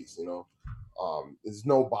bigger space. You know, there's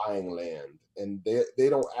no buying land, and they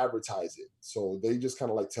don't advertise it, so they just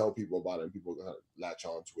kind of like tell people about it, and people kind of latch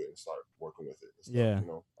onto it and start working with it. And stuff, you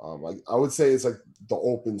know, like I would say it's like the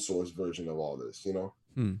open source version of all this. You know,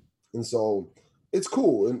 and so. It's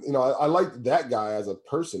cool, and you know, I like that guy as a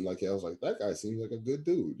person. Like I was like, that guy seems like a good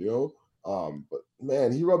dude, you know. But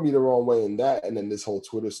man, he rubbed me the wrong way in that, and then this whole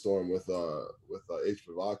Twitter storm with H.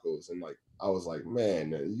 Provacos, and like I was like,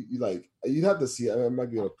 man, you like you'd have to see. I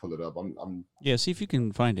might be able to pull it up. I'm see if you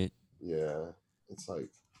can find it. Yeah, it's like.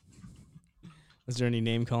 Was there any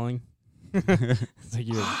name calling? It's like I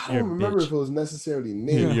you're don't a remember bitch. if it was necessarily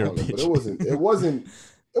name You're a calling, but bitch. it wasn't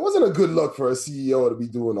a good look for a CEO to be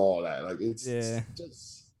doing all that. Like it's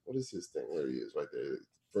just what is his thing? There he is, right there.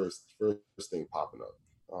 First thing popping up.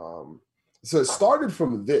 So it started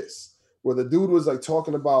from this, where the dude was like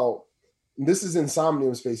talking about. This is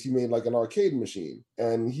Insomnium Space. He made like an arcade machine,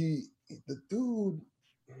 and the dude.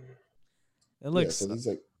 It looks Yeah, so he's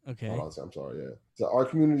like, okay. hold on, I'm sorry. Yeah, so our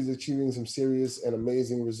community is achieving some serious and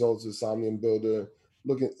amazing results with Somnium Builder.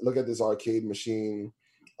 Look at this arcade machine.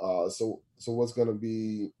 So what's gonna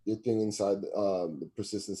be your thing inside the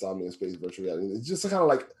persistent Somnium Space virtual reality? It's just kind of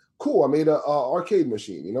like cool. I made a arcade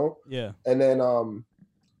machine, you know. Yeah. And then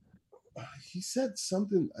he said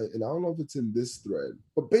something, and I don't know if it's in this thread,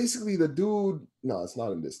 but basically the dude, no, it's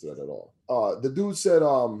not in this thread at all. The dude said,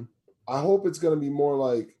 I hope it's gonna be more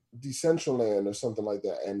like Decentraland or something like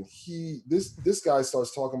that. And this guy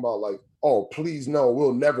starts talking about like, oh, please no,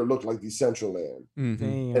 we'll never look like Decentraland.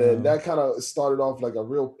 Mm-hmm. And that kind of started off like a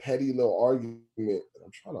real petty little argument.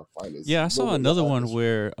 I'm trying to find this. Yeah, I saw another one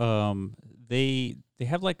where they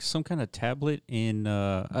have like some kind of tablet in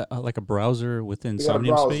like a browser within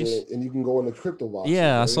Somnium Space, and you can go into crypto voxels.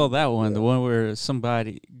 Yeah, right? I saw that one, the one where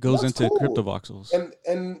somebody goes into cool. crypto voxels.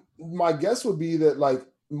 And my guess would be that like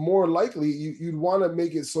more likely you'd want to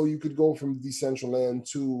make it so you could go from Decentraland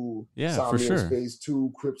to Somnium Space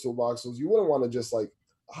to crypto voxels. You wouldn't want to just like,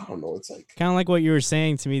 I don't know. It's like kind of like what you were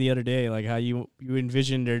saying to me the other day, like how you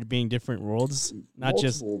envisioned there being different worlds, not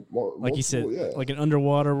just like you said, like an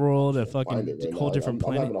underwater world, a fucking whole different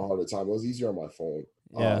planet. I'm having a harder time. It was easier on my phone.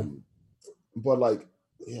 Yeah. But like,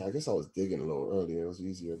 yeah, I guess I was digging a little earlier. It was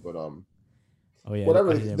easier, but oh yeah,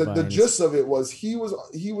 whatever. The gist of it was he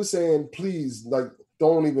was saying, please, like,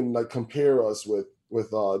 don't even like compare us with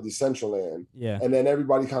Decentraland. Yeah. And then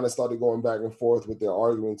everybody kind of started going back and forth with their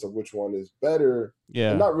arguments of which one is better. Yeah.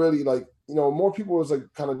 And not really like, more people was like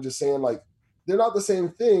kind of just saying like they're not the same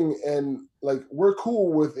thing. And like we're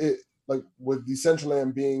cool with it, like with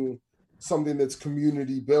Decentraland being something that's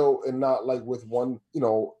community built and not like with one,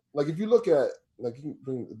 like if you look at like you can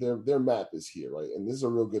bring their map is here, right? And this is a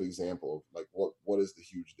real good example of like what is the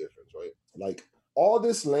huge difference, right? Like all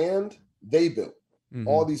this land they built. Mm-hmm.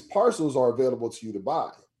 All these parcels are available to you to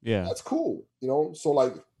buy. Yeah. That's cool. So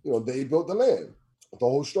like, they built the land, the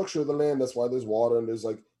whole structure of the land. That's why there's water and there's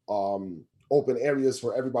like open areas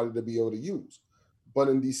for everybody to be able to use. But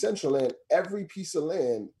in Decentraland, every piece of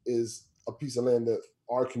land is a piece of land that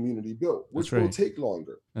our community built, which will take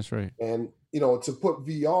longer. That's right. And, to put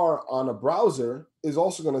VR on a browser is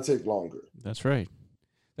also going to take longer. That's right.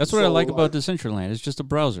 That's what I like about Decentraland. It's just a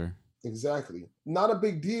browser. Exactly. Not a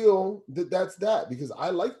big deal that's that, because I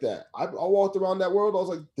like that. I walked around that world. I was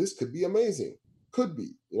like, this could be amazing. Could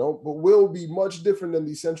be, but will be much different than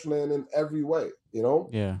Decentraland in every way,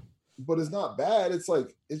 Yeah. But it's not bad. It's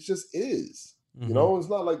like, it just is, Mm-hmm. It's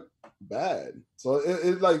not like bad. So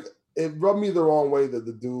it rubbed me the wrong way that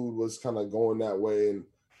the dude was kind of going that way.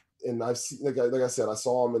 And I've seen, like I said, I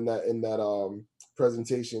saw him in that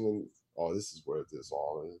presentation, and this is where this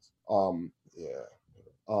all is.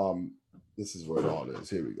 This is where it all is.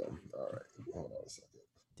 Here we go. All right. Hold on a second.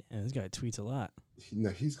 Damn, this guy tweets a lot.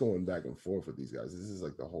 He's going back and forth with these guys. This is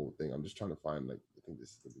like the whole thing. I'm just trying to find like, I think this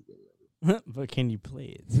is the beginning of it. But can you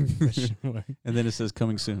play it? And then it says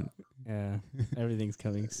coming soon. Yeah. Everything's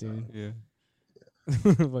coming soon. Yeah.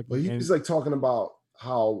 But he's like talking about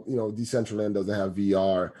how, Decentraland doesn't have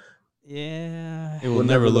VR. Yeah. It will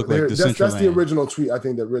never look like Decentraland. That's the original tweet, I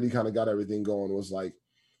think, that really kind of got everything going, was like,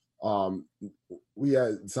 we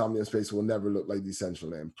at Somnium Space will never look like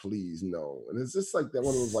Decentraland. Please, no. And it's just like that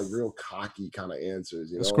one of those like real cocky kind of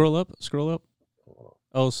answers, Scroll up.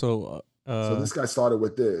 Oh, so this guy started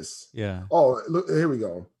with this. Yeah. Oh, look, here we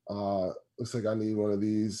go. Looks like I need one of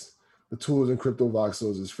these. The tools in crypto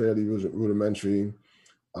voxels is fairly rudimentary.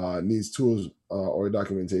 Needs tools or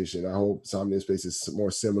documentation. I hope Somnium Space is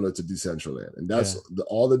more similar to Decentraland. And that's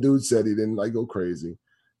all the dude said. He didn't like go crazy.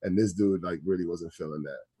 And this dude like really wasn't feeling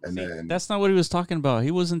that. And then that's not what he was talking about. He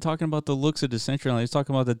wasn't talking about the looks of Decentraland. He was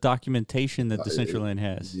talking about the documentation that Decentraland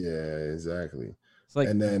has. Yeah, exactly. It's like,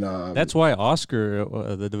 and then that's why Oscar,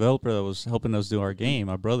 the developer that was helping us do our game,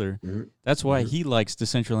 my brother, that's why he likes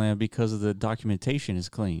Decentraland, because of the documentation is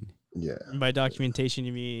clean. Yeah. And by documentation,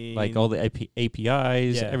 you mean like all the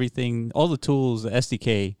APIs, everything, all the tools, the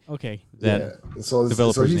SDK. Okay. So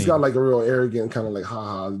he's got like a real arrogant kind of like,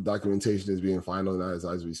 haha, the documentation is being finalized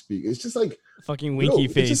as we speak. It's just like fucking winky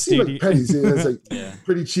face. It just seems like petty. It's like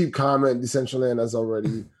pretty cheap comment. Decentraland has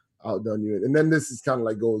already outdone you. And then this is kind of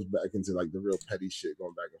like goes back into like the real petty shit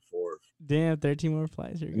going back and forth. Damn, 13 more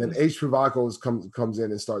replies. And then H. Travacos comes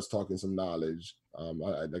in and starts talking some knowledge.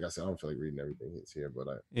 Like I said, I don't feel like reading everything that's here, but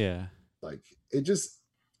like it just,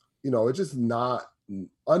 it's just not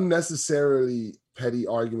unnecessarily petty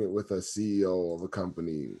argument with a CEO of a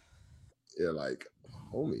company. You're like,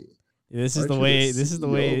 homie, this is the way. This is the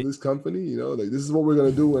way. This company, like this is what we're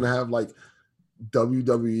gonna do and have like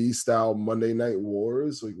WWE style Monday Night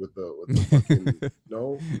Wars, like with the fucking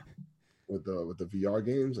with the VR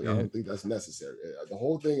games. Like, I don't think that's necessary. The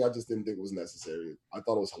whole thing, I just didn't think was necessary. I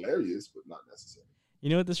thought it was hilarious, but not necessary. You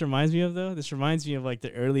know what this reminds me of, though? This reminds me of like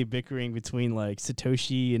the early bickering between like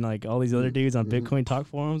Satoshi and like all these other dudes on Bitcoin talk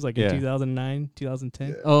forums, like in 2009, 2010.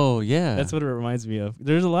 Yeah. Oh yeah, that's what it reminds me of.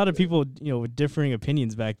 There's a lot of people, with differing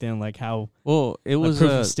opinions back then, like how it was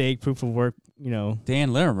proof of stake, proof of work.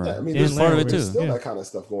 Dan Larimer. Yeah, I mean, there's part of it too. There's still that kind of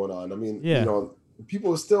stuff going on. I mean, Yeah.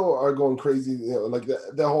 People still are going crazy, like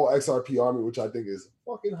the whole XRP army, which I think is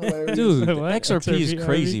fucking hilarious. Dude, the XRP is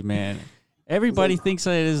crazy, army? Man. Everybody thinks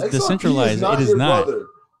that it is XRP decentralized. It is not. Brother.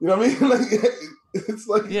 You know what I mean? Like, it's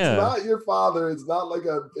like it's not your father. It's not like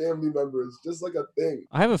a family member. It's just like a thing.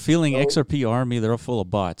 I have a feeling XRP army, they're full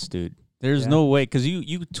of bots, dude. There's no way, because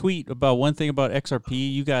you tweet about one thing about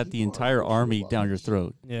XRP, you got the entire army down your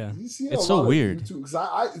throat. Yeah, it's so weird. Because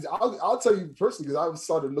I'll tell you personally, because I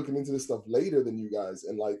started looking into this stuff later than you guys,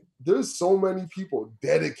 and like there's so many people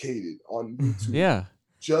dedicated on YouTube,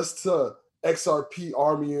 just to XRP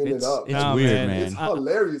armying it up. It's weird, man. It's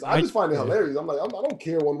hilarious. I just find it hilarious. I'm like, I don't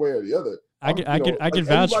care one way or the other. I can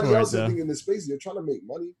vouch for it. Everybody else I think in this space, you're trying to make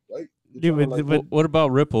money, right? Dude, but what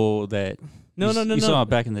about Ripple? That you saw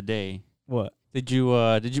back in the day. What? What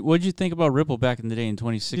did you think about Ripple back in the day in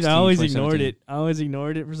 2016? Dude, I always ignored it. I always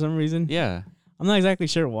ignored it for some reason. Yeah. I'm not exactly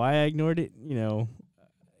sure why I ignored it.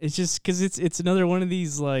 It's just because it's another one of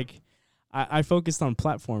these, like, I focused on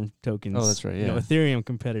platform tokens. Oh, that's right. Yeah. Ethereum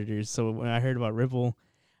competitors. So when I heard about Ripple,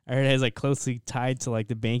 I heard it has like closely tied to like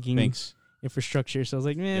the banking infrastructure. So I was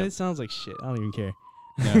like, man, it sounds like shit. I don't even care.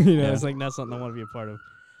 Yeah. It's like not something I want to be a part of.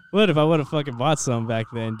 What if I would have fucking bought some back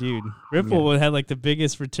then, dude? Ripple would have had like the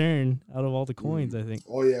biggest return out of all the coins, I think.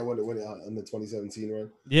 Oh yeah, when it in the 2017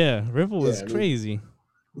 run. Yeah, Ripple was crazy.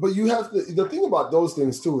 But you have to. The thing about those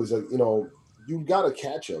things too is like you gotta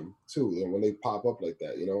catch them too when they pop up like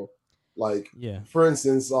that. Like for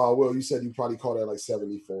instance, Will, you said you probably caught it at like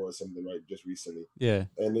 74 or something, right? Just recently. Yeah.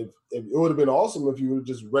 And it would have been awesome if you were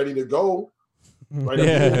just ready to go. Right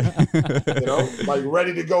like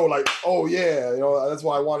ready to go, like, oh yeah, that's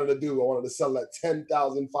what I wanted to do. I wanted to sell at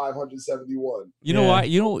 10,571. You know why?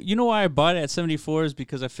 You know why I bought it at 74 is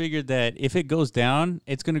because I figured that if it goes down,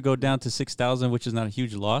 it's going to go down to 6,000, which is not a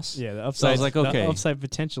huge loss. Yeah, the upside. So I was like, okay, the upside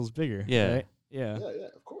potential is bigger. Yeah, right? Yeah,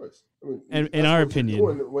 of course. I mean, and in our opinion,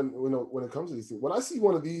 when it comes to these things, when I see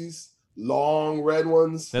one of these long red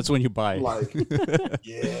ones, that's when you buy. Like,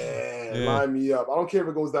 line me up. I don't care if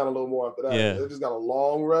it goes down a little more after that. They just got a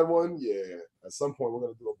long red one. Yeah, at some point we're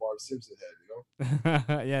gonna do a Bart Simpson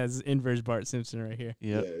head. Yeah, it's inverse Bart Simpson right here.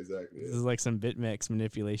 Yeah, exactly. This is like some BitMEX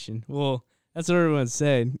manipulation. Well, that's what everyone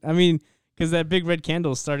said. I mean, because that big red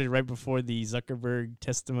candle started right before the Zuckerberg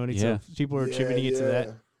testimony, so people were attributing it to that.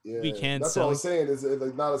 Yeah. That's what I was saying. It's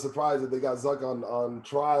like not a surprise that they got Zuck on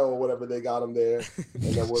trial or whatever they got him there, and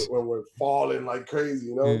then we're falling like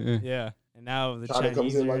crazy, Yeah, and now the Chinese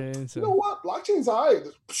comes in like, so. You know what? Blockchain's alright.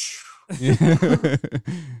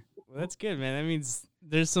 Well, that's good, man. That means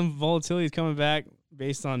there's some volatility coming back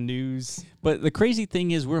based on news. But the crazy thing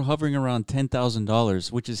is, we're hovering around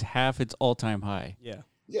 $10,000, which is half its all-time high. Yeah.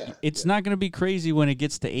 It's not going to be crazy when it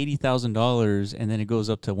gets to $80,000 and then it goes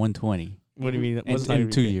up to 120. What do you mean? In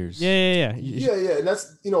 2 years. Yeah. And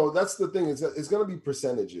that's that's the thing. It's gonna be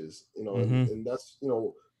percentages, and that's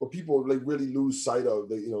what people like really lose sight of.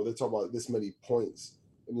 They they talk about this many points,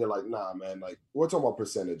 and you're like, nah, man. Like we're talking about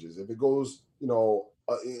percentages. If it goes,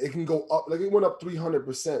 it can go up. Like it went up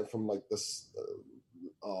 300% from like this,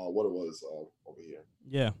 what it was over here.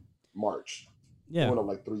 Yeah. March. Yeah. It went up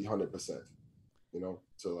like 300%.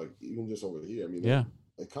 So like even just over here, I mean,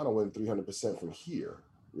 it kind of went 300% from here,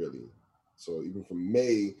 really. So even from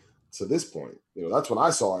May to this point, that's when I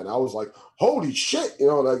saw it. I was like, holy shit,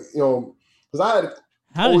 because I had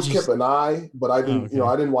always kept an eye, but I didn't,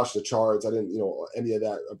 I didn't watch the charts. I didn't, any of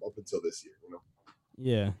that up until this year,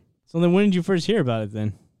 Yeah. So then when did you first hear about it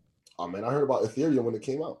then? Oh man, I heard about Ethereum when it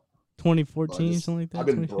came out. 2014 or something like that? I've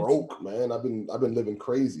been broke, man. I've been living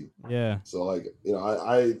crazy. Yeah. So like,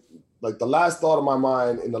 I like the last thought of my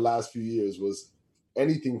mind in the last few years was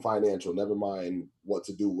anything financial, never mind what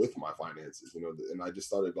to do with my finances, and I just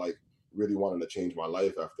started like really wanting to change my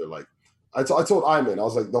life after like, I told Iman, I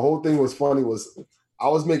was like, the whole thing was funny was I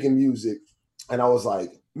was making music and I was like,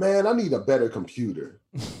 man, I need a better computer.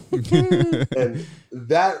 And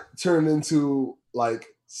that turned into like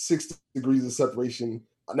 6 degrees of separation.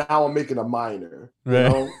 Now I'm making a minor, you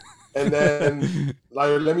know? And then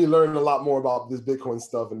like, let me learn a lot more about this Bitcoin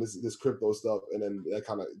stuff and this crypto stuff. And then that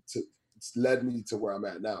kind of led me to where I'm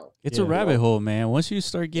at now. It's a rabbit hole, man. Once you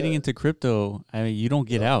start getting into crypto, I mean, you don't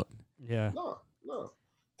get out. Yeah. No.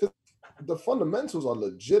 The fundamentals are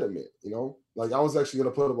legitimate, you know? Like I was actually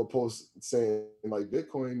going to put up a post saying like,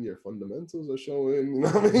 Bitcoin, your fundamentals are showing, you know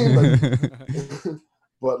what I mean? Like,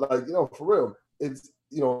 but like, you know, for real, it's,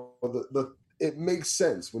 you know, it makes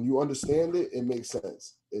sense. When you understand it, it makes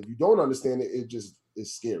sense. If you don't understand it, it just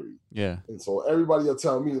is scary. Yeah. And so everybody will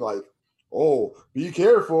tell me like, oh, be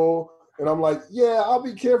careful. And I'm like, yeah, I'll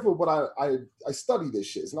be careful, but I study this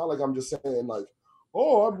shit. It's not like I'm just saying like,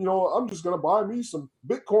 oh, I'm just gonna buy me some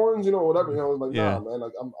Bitcoins, you know, whatever. You know, like, nah, man.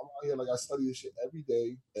 Like I'm out here, like I study this shit every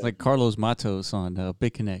day. Like Carlos Matos on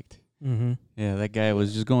BitConnect. Mm-hmm. Yeah, that guy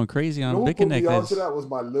was just going crazy on BitConnect. Who put me onto BitConnect. that was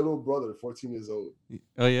my little brother, 14 years old.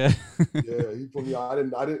 Oh yeah. Yeah, he put me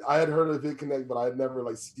on. I had heard of BitConnect, but I had never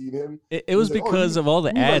like seen him. It was like, because of all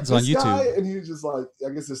the ads like on YouTube. Guy? And he was just like, I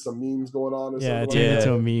guess there's some memes going on or something. Yeah, it like turned that.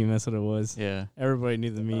 into a meme. That's what it was. Yeah. Everybody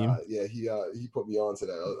knew the meme. Yeah, he put me on to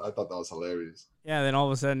that. I thought that was hilarious. Yeah, then all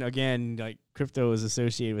of a sudden, again, like crypto was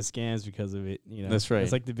associated with scams because of it. You know, that's right.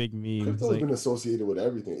 It's like the big meme. Crypto's been associated with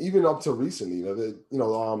everything, even up to recently.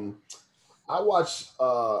 I watch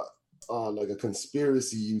like a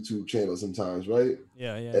conspiracy YouTube channel sometimes, right?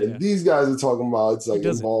 Yeah. And these guys are talking about it's like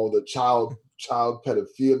doesn't? involved a child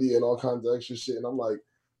pedophilia and all kinds of extra shit, and I'm like,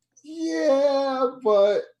 yeah,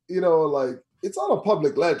 but you know, like it's on a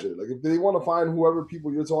public ledger. Like if they want to find whoever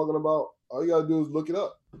people you're talking about, all you gotta do is look it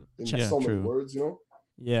up in so many words, you know?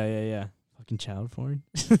 Yeah. Fucking child porn.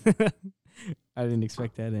 I didn't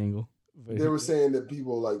expect that angle. But they were saying that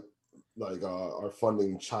people like are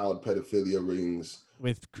funding child pedophilia rings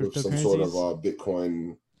with some sort of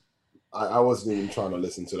Bitcoin. I wasn't even trying to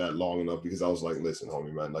listen to that long enough because I was like, listen,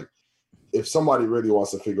 homie, man, like if somebody really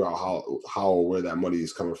wants to figure out how or where that money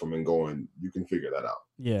is coming from and going, you can figure that out.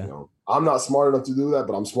 Yeah. You know, I'm not smart enough to do that,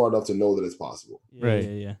 but I'm smart enough to know that it's possible.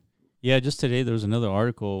 Yeah. Yeah, just today there was another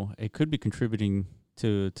article. It could be contributing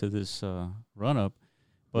to this run up.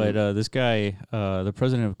 But this guy, the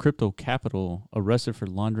president of Crypto Capital, arrested for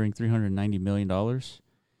laundering $390 million.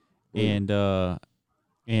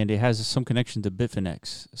 And it has some connection to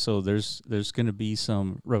Bitfinex. So there's going to be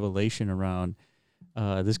some revelation around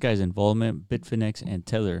this guy's involvement, Bitfinex and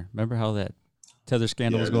Tether. Remember how that Tether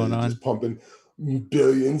scandal was going on? Just pumping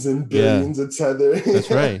billions and billions of Tether. That's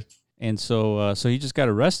right. And so he just got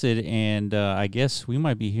arrested, and I guess we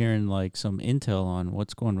might be hearing like some intel on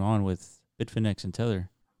what's going on with Bitfinex and Tether.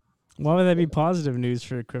 Why would that be positive news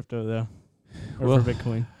for crypto though, or for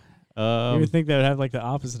Bitcoin? You would think that would have like the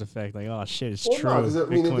opposite effect. Like, oh shit, it's true. No, I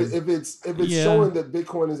mean, if it's showing that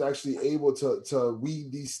Bitcoin is actually able to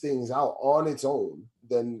weed these things out on its own,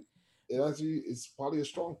 then it's probably a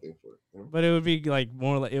strong thing for it. You know? But it would be like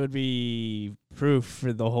more like it would be proof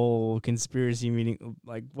for the whole conspiracy meeting.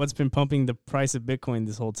 Like, what's been pumping the price of Bitcoin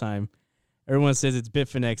this whole time? Everyone says it's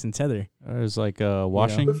Bitfinex and Tether. It's like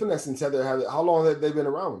washing. Bitfinex and Tether how long have they been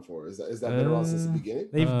around for? Is that been around since the beginning?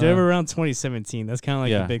 They're around 2017. That's kind of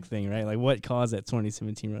like the big thing, right? Like what caused that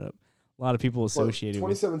 2017 run up? A lot of people associated.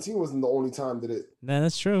 2017 wasn't the only time that it. Nah,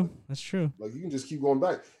 that's true. That's true. Like you can just keep going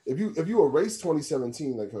back. If you erase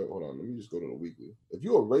 2017, like hold on, let me just go to the weekly. If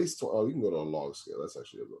you erase, you can go to a log scale. That's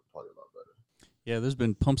actually probably a lot better. Yeah, there's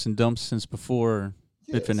been pumps and dumps since before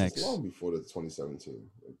Bitfinex. It's long before the 2017.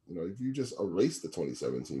 You know, if you just erase the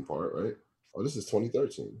 2017 part, right? Oh, this is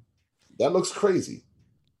 2013. That looks crazy.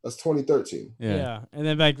 That's 2013. Yeah. And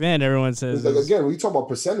then back then, everyone says like again, when you talk about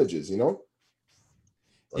percentages, you know.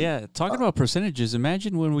 Like, talking about percentages,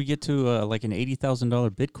 imagine when we get to like an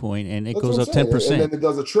 $80,000 Bitcoin and it goes up 10%. And then it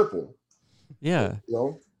does a triple. Yeah. You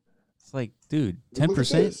know? It's like, dude, 10%?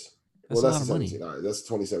 That's a lot of money. All right, that's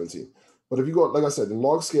 2017. But if you go, like I said, in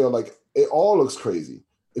log scale, like it all looks crazy.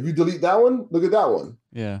 If you delete that one, look at that one.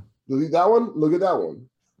 Yeah. Delete that one, look at that one.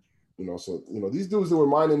 You know, so, you know, these dudes that were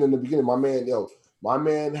mining in the beginning, my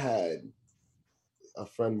man had a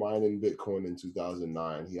friend mining Bitcoin in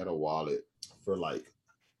 2009. He had a wallet for like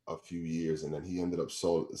a few years, and then he ended up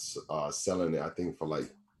selling it, I think, for like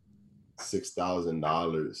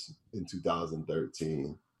 $6,000 in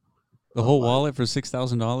 2013. The whole wallet for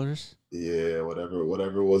 $6,000? Yeah,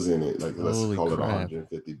 whatever was in it. Like, let's call it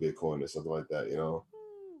 150 Bitcoin or something like that, you know?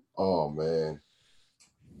 Oh, man.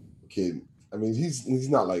 Kid, I mean, he's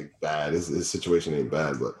not like bad. His situation ain't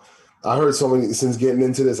bad, but I heard so many, since getting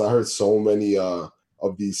into this, I heard so many of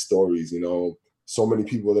these stories, you know, so many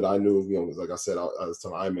people that I knew, like I said, I was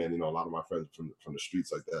telling I-Man, a lot of my friends from the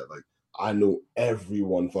streets like that, like I knew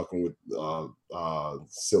everyone fucking with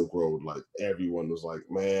Silk Road. Like everyone was like,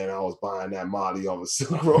 man, I was buying that Molly off of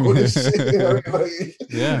Silk Road and shit. Like,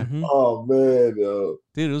 yeah. Oh man,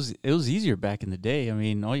 dude, it was easier back in the day. I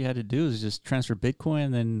mean, all you had to do is just transfer Bitcoin,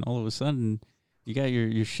 and then all of a sudden, you got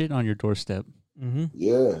your shit on your doorstep. Mm-hmm.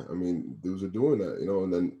 Yeah, I mean, dudes are doing that,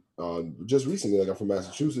 and then just recently, like I'm from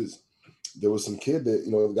Massachusetts, there was some kid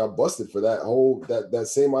that got busted for that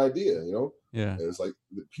same idea, Yeah, and it's like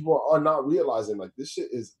people are not realizing like this shit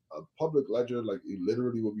is a public ledger, like it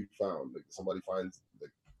literally will be found. Like somebody finds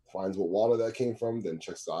what wallet that came from, then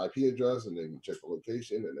checks the IP address, and then check the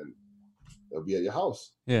location, and then they'll be at your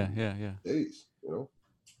house. Yeah. Days,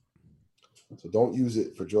 So don't use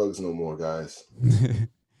it for drugs no more, guys.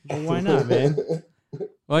 Well, why not, man?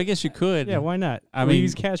 Well, I guess you could. Yeah, why not? I mean,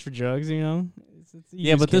 use cash for drugs, It's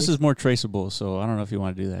yeah, but this is more traceable, so I don't know if you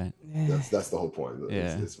want to do that. That's the whole point.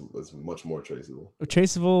 Yeah. It's much more traceable.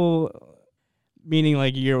 Traceable, meaning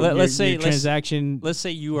like your transaction. Let's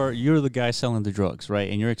say you're the guy selling the drugs, right?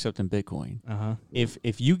 And you're accepting Bitcoin. Uh-huh.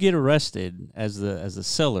 If you get arrested as the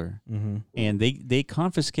seller, mm-hmm. and they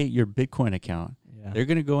confiscate your Bitcoin account, yeah. they're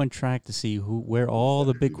gonna go and track to see where all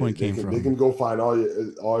the Bitcoin came from. They can go find all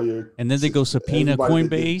your and then they go subpoena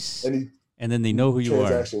Coinbase, and then they know who you are.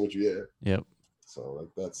 Transaction with you, yeah. Yep. So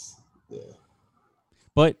that's yeah.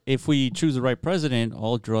 But if we choose the right president,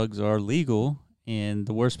 all drugs are legal, and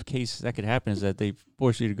the worst case that could happen is that they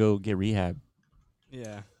force you to go get rehab.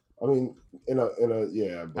 Yeah. I mean, in a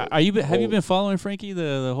yeah. Have you been following, Franky,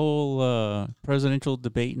 the whole presidential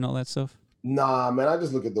debate and all that stuff? Nah, man. I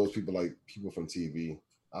just look at those people like people from TV.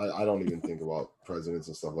 I don't even think about presidents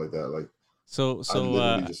and stuff like that. Like so.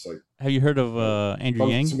 Just like, have you heard of Andrew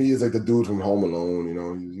Yang? To me, it's like the dude from Home Alone.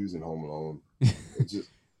 He was using Home Alone. It's just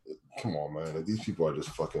come on, man. Like, these people are just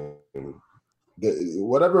fucking.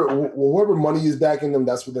 Whoever money is backing them,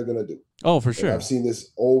 that's what they're gonna do. Oh, for sure. And I've seen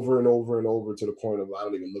this over and over and over to the point of I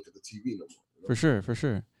don't even look at the TV no more. For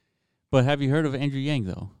sure. But have you heard of Andrew Yang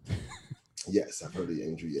though? Yes, I've heard of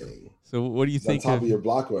Andrew Yang. So what do you think? On top of your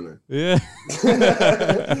block runner. Yeah.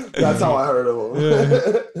 That's how I heard of him. Yeah.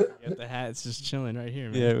 You got the hat. It's just chilling right here,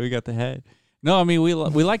 man. Yeah, we got the hat. No, I mean we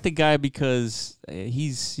like the guy because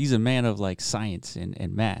he's a man of like science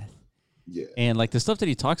and math. Yeah. And like the stuff that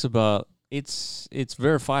he talks about, it's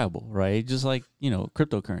verifiable, right? Just like,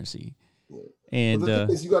 cryptocurrency. Yeah. And the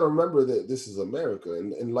thing is, you got to remember that this is America,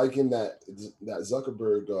 and like in that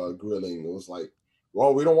Zuckerberg grilling, it was like,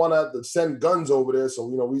 well, we don't want to send guns over there, so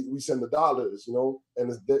we send the dollars,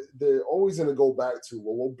 and they're always going to go back to,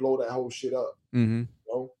 well, we'll blow that whole shit up. Mm-hmm.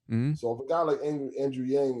 Mm-hmm. So if a guy like Andrew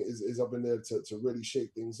Yang is up in there to really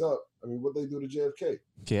shake things up, I mean, what they do to JFK?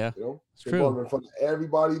 Yeah, it's true. In front of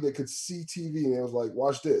everybody that could see TV, and it was like,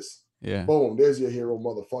 watch this. Yeah. Boom, there's your hero,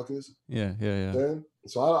 motherfuckers. Yeah. Then,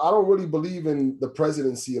 so I don't really believe in the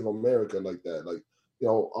presidency of America like that. Like,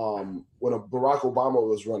 when Barack Obama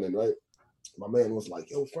was running, right? My man was like,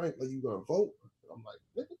 yo, Frank, like, you gonna vote? I'm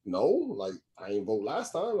like, no, like, I ain't vote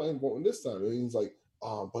last time. I ain't voting this time. And he's like,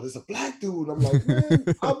 but it's a black dude. I'm like, man,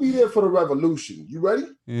 I'll be there for the revolution. You ready?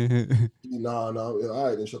 No. All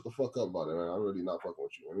right, then shut the fuck up about it, man. I'm really not fucking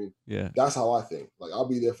with you. I mean, yeah, that's how I think. Like, I'll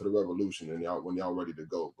be there for the revolution and when y'all ready to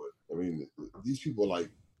go. But I mean, these people like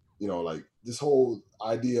this whole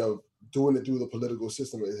idea of doing it through the political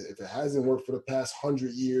system, if it hasn't worked for the past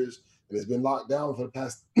 100 years and it's been locked down for the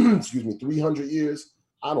past 300 years,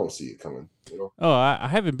 I don't see it coming. Oh, I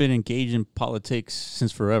haven't been engaged in politics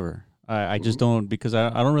since forever. I just don't, because I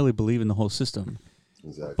don't really believe in the whole system.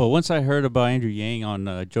 Exactly. But once I heard about Andrew Yang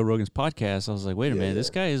on Joe Rogan's podcast, I was like, wait a minute, this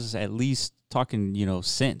guy is at least talking,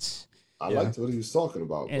 sense. I liked what he was talking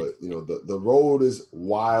about, but the road is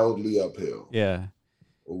wildly uphill. Yeah.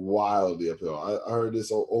 Wildly uphill. I heard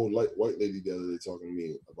this old white lady the other day talking to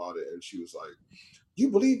me about it, and she was like, "You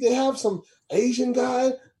believe they have some Asian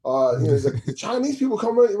guy? It's like the Chinese people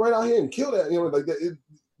come right out here and kill that. Like that.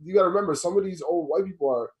 You got to remember, some of these old white people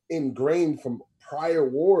are ingrained from prior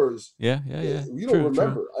wars. Yeah. You don't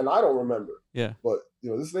remember, and I don't remember. Yeah. But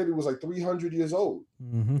this lady was like 300 years old.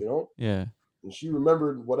 Mm-hmm. Yeah. And she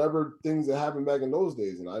remembered whatever things that happened back in those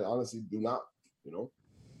days, and I honestly do not.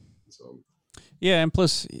 So. Yeah, and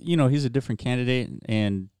plus, he's a different candidate,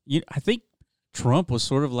 and I think Trump was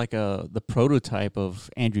sort of like the prototype of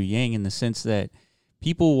Andrew Yang in the sense that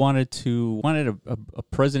people wanted a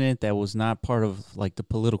president that was not part of like the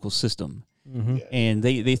political system, and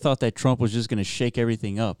they thought that Trump was just going to shake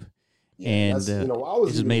everything up, and it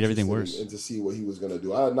just made everything worse. And to see what he was going to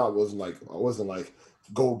do, I wasn't like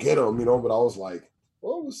go get him, but I was like,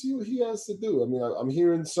 well, we'll see what he has to do. I mean, I'm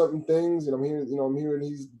hearing certain things, and I'm hearing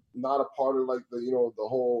he's not a part of like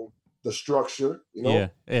the structure. Yeah,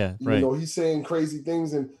 Even though he's saying crazy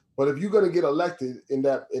things, but if you're gonna get elected in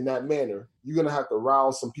that manner, you're gonna have to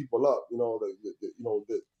rouse some people up.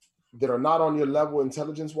 That are not on your level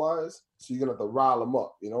intelligence wise. So you're gonna have to rile them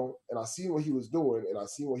up. And I seen what he was doing, and I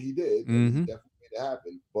seen what he did. And he definitely made it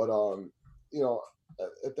happen. But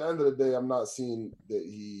at the end of the day, I'm not seeing that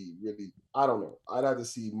he really. I don't know. I'd have to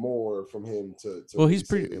see more from him to well,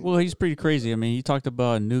 really he's pretty crazy. I mean, he talked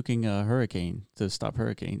about nuking a hurricane to stop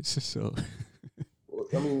hurricanes. So,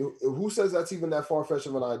 I mean, who says that's even that far fetched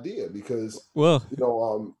of an idea? Because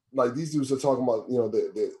like these dudes are talking about,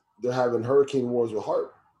 they're having hurricane wars with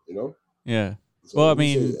HARP. Yeah. So well, I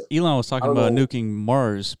mean, Elon was talking about nuking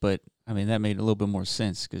Mars, but I mean that made a little bit more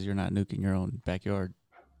sense because you're not nuking your own backyard.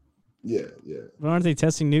 Yeah. But aren't they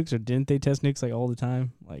testing nukes, or didn't they test nukes like all the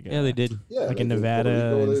time? Like yeah, they did. Yeah, like in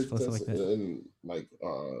Nevada and stuff like that. And like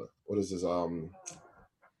what is this?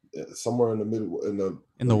 Somewhere in the middle, in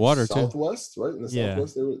the water southwest, too. right? In the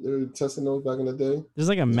southwest, they were testing those back in the day. There's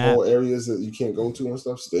like a map, whole areas that you can't go to and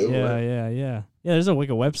stuff. Still, yeah. There's like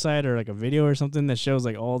a website or like a video or something that shows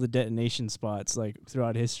like all the detonation spots like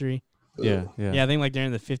throughout history. Yeah. I think like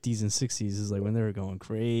during the 50s and 60s is like when they were going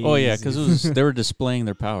crazy. Oh yeah, because they were displaying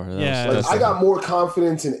their power. I got more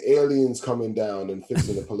confidence in aliens coming down and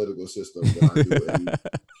fixing the political system than I do in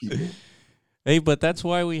people. Hey, but that's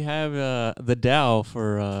why we have the DAO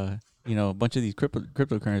for a bunch of these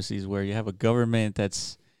cryptocurrencies where you have a government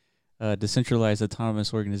that's a decentralized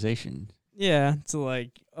autonomous organization. Yeah, to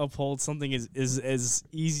like uphold something is as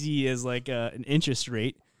easy as like an interest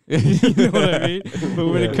rate. You know what I mean? But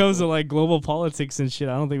when it comes to like global politics and shit,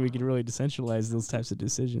 I don't think we can really decentralize those types of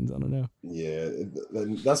decisions. I don't know. Yeah,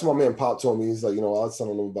 that's what my man Pop told me. He's like, I was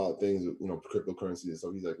telling him about things, cryptocurrency and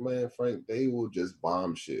stuff. He's like, man, Frank, they will just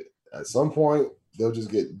bomb shit. At some point, they'll just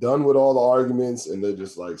get done with all the arguments and they'll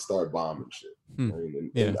just like start bombing shit.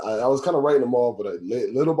 And I was kind of writing them off, but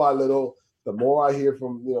little by little, the more I hear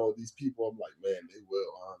from these people, I'm like, man, they will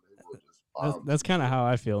just bomb. That's kind of how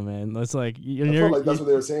I feel, man. That's like I feel like that's what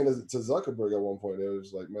they were saying to Zuckerberg at one point. They were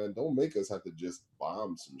just like, man, don't make us have to just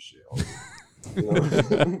bomb some shit.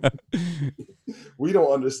 We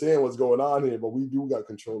don't understand what's going on here, but we do got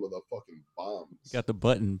control of the fucking bombs. Got the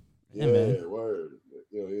button. Yeah, man. Word.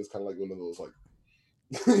 It was kind of like one of those like,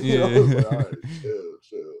 like, all right,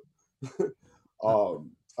 chill.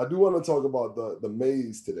 I do want to talk about the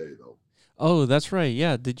maze today, though. Oh, that's right.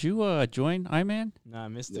 Yeah. Did you join iMan? No, I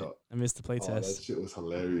missed it. I missed the playtest. That shit was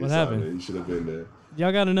hilarious. What happened? You should have been there.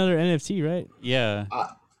 Y'all got another NFT, right? Yeah.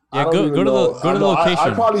 Go to the location.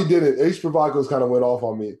 I probably didn't. H. Provocos kind of went off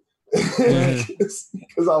on me. Because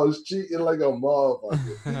I was cheating like a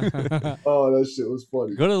motherfucker. Oh, that shit was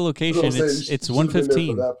funny. Go to the location. It's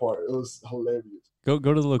 115. That part, it was hilarious. Go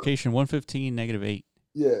to the location 115 -8.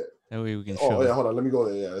 Yeah. That way we can show. Oh yeah, hold on. Let me go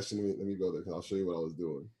there. Yeah, let me go there because I'll show you what I was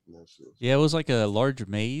doing. Yeah, it was like a large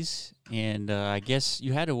maze, and I guess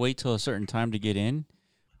you had to wait till a certain time to get in.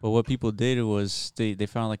 But what people did was they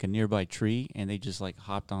found like a nearby tree, and they just like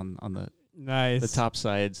hopped on the top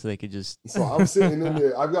side so they could just. So I'm sitting in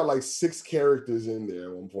there. I've got like 6 characters in there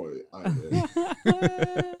at one point.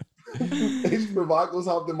 H. Provocos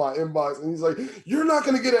hopped in my inbox, and he's like, "You're not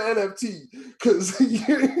gonna get an NFT because."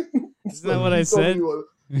 Isn't that what I said?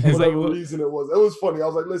 Whatever reason it was funny. I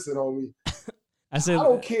was like, "Listen, homie." I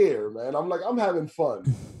don't care, man. I'm like, I'm having fun.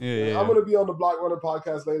 Yeah. I'm gonna be on the Block Runner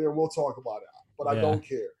podcast later, and we'll talk about it. But I don't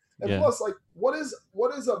care. And plus, like, what is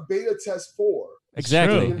a beta test for?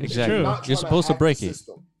 Exactly. You're supposed to break it.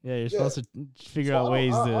 Yeah, you're supposed to figure out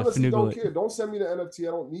ways to honestly finagle don't it. care. Don't send me the NFT.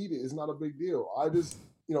 I don't need it. It's not a big deal. I just,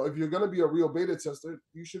 if you're gonna be a real beta tester,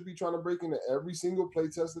 you should be trying to break into every single play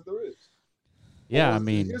test that there is. Yeah, I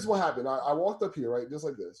mean, here's what happened. I walked up here, right, just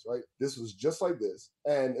like this, right. This was just like this,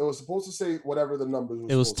 and it was supposed to say whatever the numbers.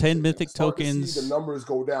 It was 10 mythic tokens. The numbers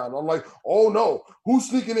go down. I'm like, oh no, who's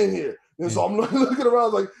sneaking in here? And so I'm looking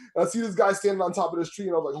around, like, and I see this guy standing on top of this tree,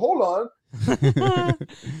 and I was like, hold on.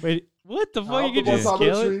 Wait, what the fuck? You can just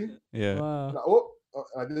scale it? Yeah. Wow.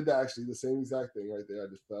 I did that actually, the same exact thing right there. I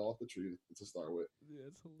just fell off the tree to start with. Yeah,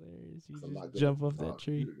 that's hilarious. You just jump off that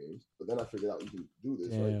tree. Games. But then I figured out you can do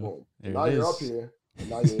this, right? Boom. Now you're up here, and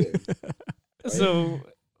now you're in. Right? So,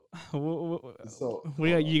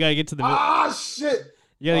 you gotta get to the middle. Ah, shit!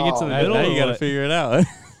 You gotta get to the middle. Now you gotta figure it out.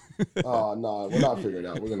 Oh no, we're not figuring it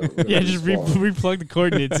out. We're gonna just replug the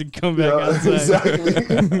coordinates and come back outside. Exactly.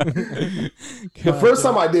 The first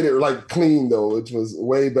time I did it like clean though, which was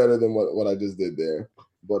way better than what I just did there.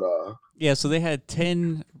 But yeah, so they had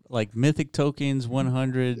 10 like mythic tokens,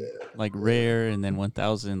 100 Yeah. like rare, and then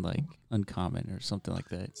 1,000 like uncommon or something like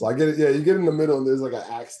that. So I get it. Yeah, you get in the middle, and there's like an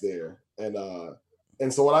axe there, and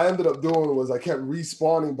so what I ended up doing was I kept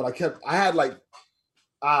respawning, but I had like,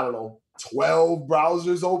 I don't know, 12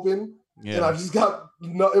 browsers open, and I just got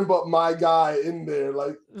nothing but my guy in there,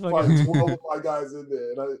 like 12 of my guys in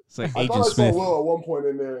there. And I thought I saw Will at one point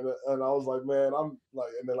in there, and I was like, man, I'm like,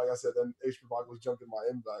 and then like I said, then H. Provok was jumping my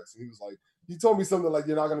inbox, and he was like, he told me something like,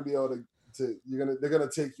 you're not gonna be able to they're gonna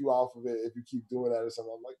take you off of it if you keep doing that or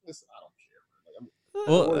something. I'm like, listen, I don't care.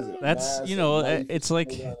 Well, that's, you know, it's like,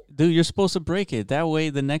 dude, you're supposed to break it. That way,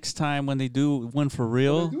 the next time when they do one for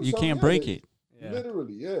real, you can't break it.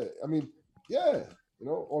 Literally, yeah. I mean, yeah. You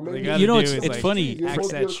know, or maybe you know, it's funny. Axe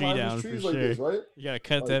that tree down for sure. This, right? You gotta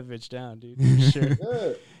cut that bitch down, dude. For sure.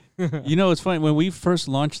 Yeah. You know, it's funny when we first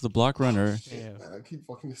launched the Block Runner. Man, I keep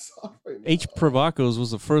fucking this up right now. H. Provokos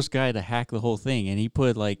was the first guy to hack the whole thing, and he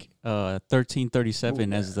put like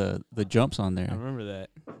 1337 as the jumps on there. I remember that.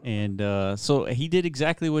 And so he did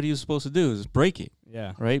exactly what he was supposed to do: is break it.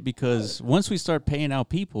 Yeah. Right. Because once we start paying out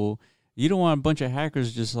people, you don't want a bunch of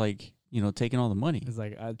hackers just like, you know, taking all the money. It's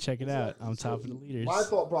like, check it out. I'm top of the leaders. My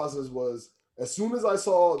thought process was, as soon as I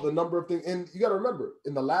saw the number of things, and you got to remember,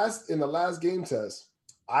 in the last game test,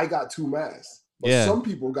 I got 2 masks, but some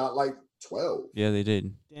people got like 12. Yeah, they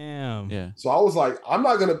did. Damn. Yeah. So I was like, I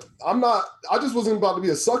just wasn't about to be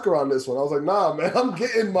a sucker on this one. I was like, nah, man, I'm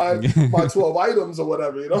getting my 12 items or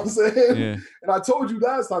whatever. You know what I'm saying? Yeah. And I told you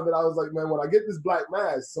last time that I was like, man, when I get this black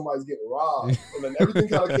mask, somebody's getting robbed. And then everything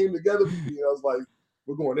kind of came together for me. And I was like,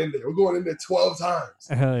 we're going in there. We're going in there 12 times.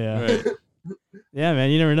 Hell yeah. Right. Yeah,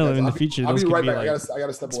 man. You never know. In the future, I'll those be could right be back. like I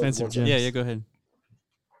gotta step expensive away. gems. Yeah, go ahead.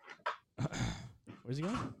 Where's he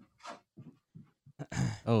going?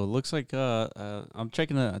 Oh, it looks like I'm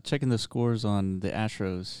checking the scores on the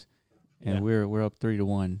Astros, and we're up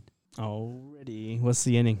 3-1 already. What's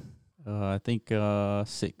the inning? I think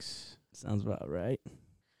 6. Sounds about right.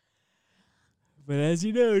 But as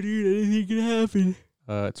you know, dude, anything can happen.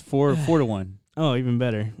 It's 4-1. Oh, even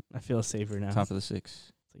better. I feel safer now. Top of the 6.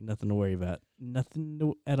 It's like nothing to worry about.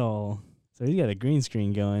 Nothing at all. So he's got a green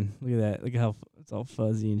screen going. Look at that. Look at how it's all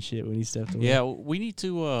fuzzy and shit when he stepped away. Yeah, we need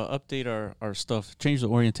to update our stuff, change the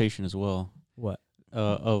orientation as well. What?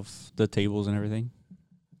 Of the tables and everything.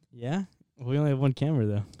 Yeah? We only have one camera,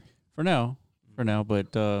 though. For now.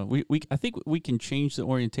 But I think we can change the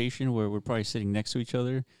orientation where we're probably sitting next to each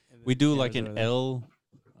other. We do like an L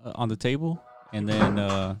on the table, and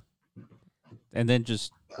then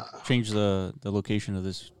just change the location of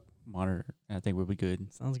this monitor. I think we'll be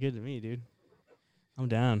good. Sounds good to me, dude. I'm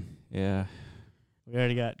down. Yeah. We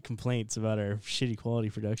already got complaints about our shitty quality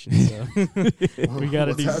production, so we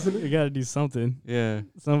gotta do something. Yeah.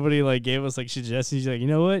 Somebody like gave us like suggestions. Like, you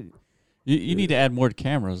know what? You need to add more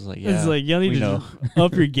cameras. Like, yeah, it's like y'all need to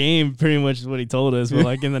up your game. Pretty much is what he told us, but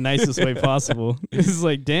like in the nicest way possible. It's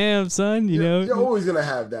like, damn, son, you know, you're always gonna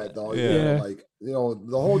have that, dog. Yeah. Like, you know,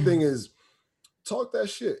 the whole thing is talk that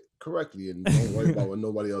shit correctly and don't worry about what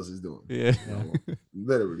nobody else is doing. Yeah. You know?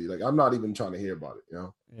 Literally, like I'm not even trying to hear about it. You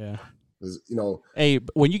know. Yeah. You know, hey,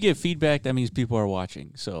 when you get feedback, that means people are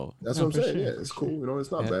watching. So that's what I'm saying. Sure. Yeah, it's cool. You know,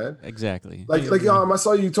 it's not bad. Exactly. Like I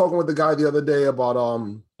saw you talking with the guy the other day about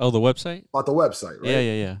the website. About the website,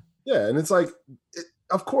 right? Yeah, and it's like,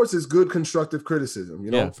 of course, it's good constructive criticism.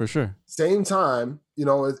 You know, yeah, for sure. Same time, you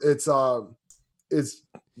know, it's you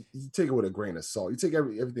take it with a grain of salt. You take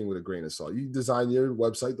everything with a grain of salt. You design your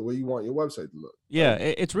website the way you want your website to look. Yeah,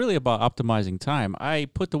 it's really about optimizing time. I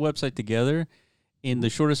put the website together in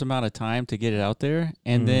the shortest amount of time to get it out there,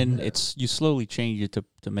 and then you slowly change it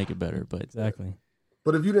to make it better. But exactly.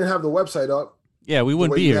 But if you didn't have the website up, we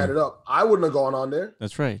wouldn't be here. Had it up, I wouldn't have gone on there.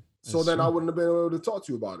 That's right. So then I wouldn't have been able to talk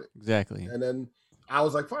to you about it. Exactly. And then I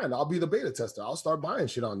was like, fine, I'll be the beta tester. I'll start buying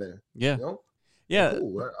shit on there. Yeah. You know? Yeah.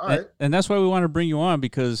 Cool. All right. And that's why we wanted to bring you on,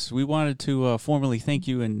 because we wanted to formally thank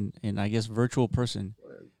you in I guess virtual person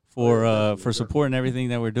for supporting everything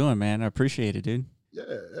that we're doing, man. I appreciate it, dude. Yeah,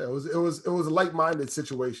 it was a like-minded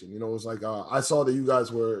situation. You know, it was like I saw that you guys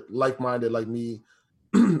were like-minded like me.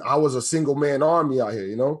 I was a single man army out here,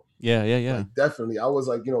 you know? Yeah. Like, definitely. I was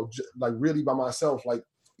like, you know, like really by myself. Like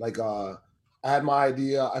I had my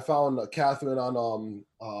idea. I found Catherine on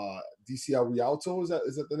DCL Rialto. Is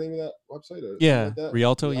that the name of that website? Or yeah, like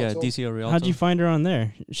Rialto. Yeah, DCL Rialto. How'd you find her on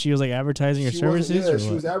there? She was like advertising her services? Yeah,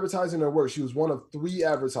 she was advertising her work. She was one of 3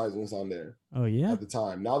 advertisements on there. Oh yeah. At the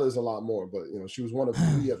time. Now there's a lot more, but you know, she was one of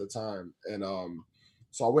 3 at the time. And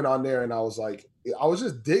so I went on there and I was like, I was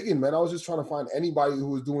just digging, man. I was just trying to find anybody who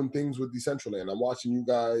was doing things with Decentraland. I'm watching you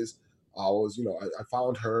guys. I was, you know, I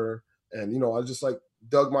found her, and you know, I was just like,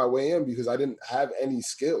 dug my way in because I didn't have any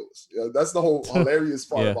skills. That's the whole hilarious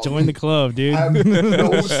part about Join the club, dude. I have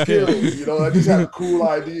no skills, I just have cool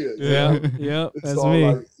ideas. Yep, And that's so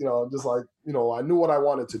me. just like, I knew what I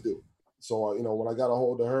wanted to do. So, when I got a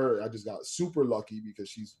hold of her, I just got super lucky because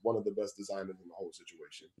she's one of the best designers in the whole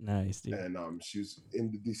situation. Nice, dude. And she's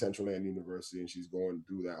in the Decentraland University, and she's going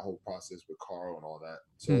through that whole process with Carl and all that.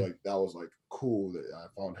 So that was like cool that I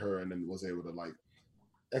found her and then was able to like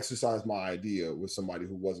exercise my idea with somebody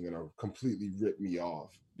who wasn't going to completely rip me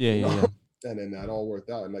off. Yeah. And then that all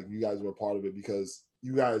worked out. And like, you guys were a part of it because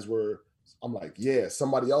you guys were, I'm like, yeah,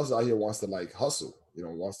 somebody else out here wants to like hustle,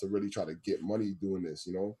 wants to really try to get money doing this,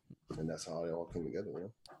 and that's how it all came together.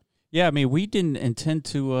 Yeah, I mean, we didn't intend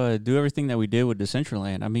to do everything that we did with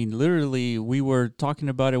Decentraland. I mean, literally, we were talking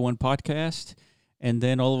about it one podcast, and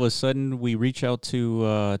then all of a sudden, we reach out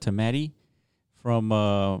to Maddie from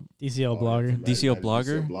DCL Blogger. DCL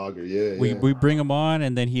Blogger. Yeah. We bring him on,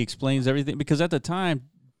 and then he explains everything. Because at the time,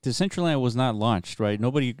 Decentraland was not launched, right?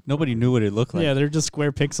 Nobody knew what it looked like. Yeah, they're just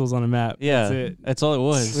square pixels on a map. Yeah, that's it. That's all it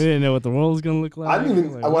was. We didn't know what the world was gonna look like. I didn't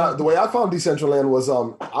even. The way I found Decentraland was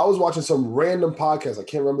I was watching some random podcast. I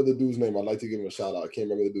can't remember the dude's name. I'd like to give him a shout out. I can't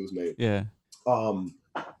remember the dude's name. Yeah. I'm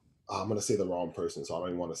gonna say the wrong person, so I don't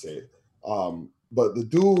even want to say it. But the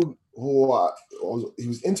dude he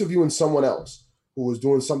was interviewing someone else who was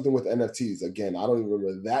doing something with NFTs. Again, I don't even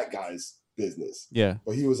remember that guy's business. Yeah.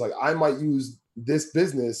 But he was like, I might use this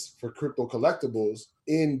business for crypto collectibles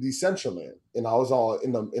in Decentraland. And I was all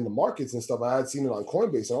in the markets and stuff. I had seen it on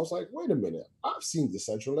Coinbase. And I was like, wait a minute, I've seen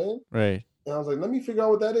Decentraland. Right. And I was like, let me figure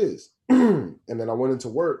out what that is. And then I went into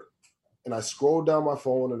work and I scrolled down my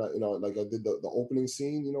phone and I did the opening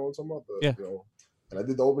scene, what I'm talking about? And I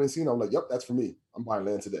did the opening scene. I'm like, yep, that's for me. I'm buying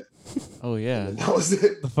land today. Oh, yeah. And that was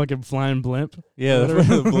it. The fucking flying blimp. Yeah,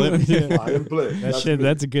 the blimp. Yeah. Flying blimp.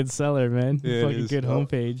 That's a good seller, man. Yeah, Fucking good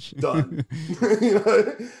homepage. Done.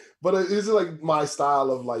 But it's like my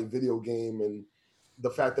style of like video game, and the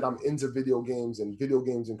fact that I'm into video games and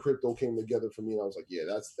crypto came together for me. And I was like, yeah,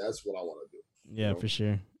 that's what I want to do. Yeah, for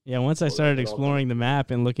sure. Yeah, once I started exploring the map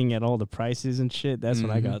and looking at all the prices and shit, that's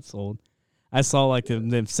when I got sold. I saw like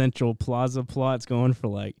the Central Plaza plots going for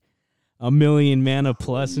like $1 million mana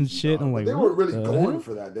plus and shit. I'm like, they weren't really going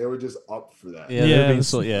for that. They were just up for that.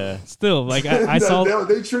 Yeah. Still, like I saw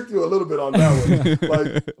they tricked you a little bit on that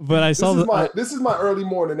one. Like, but I saw this is my early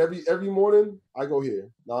morning. Every morning I go here,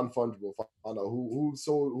 non-fungible. I know who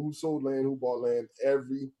sold land, who bought land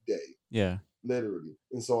every day. Yeah. Literally.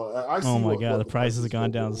 And so I see. Oh my god, the prices have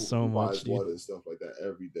gone down so much, dude. And stuff like that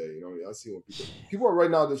every day. I see when people are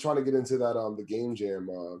right now. They're trying to get into that the game jam.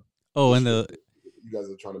 And you guys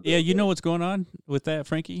are trying to. Yeah, you know what's going on with that,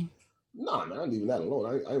 Frankie? Nah, man, I'm leaving that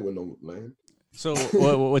alone. I ain't with no land. So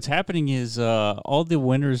what's happening is all the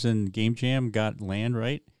winners in Game Jam got land,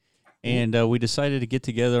 right? And we decided to get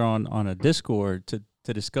together on a Discord to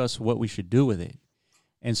discuss what we should do with it.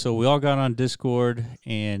 And so we all got on Discord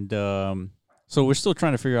and. So we're still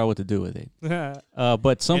trying to figure out what to do with it.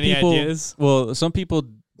 But some people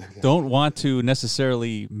don't want to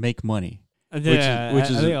necessarily make money, which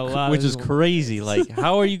is crazy. Like,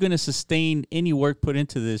 how are you going to sustain any work put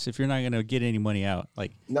into this if you're not going to get any money out?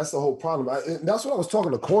 Like, and that's the whole problem. That's what I was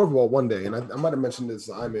talking to Cornwall one day, and I might have mentioned this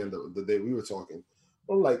to Iman the day we were talking.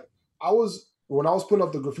 I'm like, when I was putting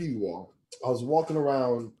up the graffiti wall, I was walking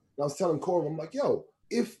around and I was telling Cornwall, I'm like, yo,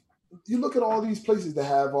 if you look at all these places that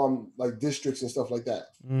have like districts and stuff like that,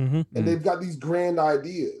 and they've got these grand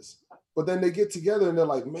ideas, but then they get together and they're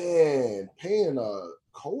like, man, paying a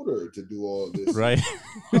coder to do all this, right?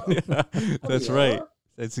 That's right.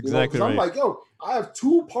 That's exactly right. I'm like, yo, I have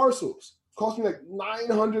 2 parcels, cost me like $900.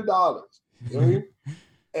 You know what I mean?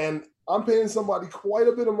 And I'm paying somebody quite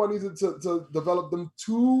a bit of money to develop them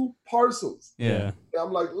 2 parcels. Yeah. And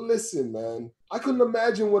I'm like, listen, man, I couldn't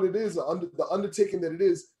imagine what it is, the undertaking that it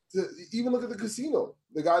is. To even look at the casino.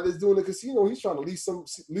 The guy that's doing the casino, he's trying to lease some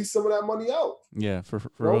of that money out. Yeah, for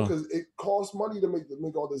real. Because it costs money to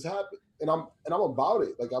make all this happen. And I'm about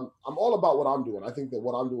it. Like I'm all about what I'm doing. I think that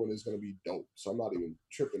what I'm doing is going to be dope. So I'm not even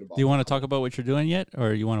tripping about. Do you want to talk about what you're doing yet,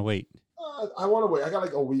 or you want to wait? I want to wait. I got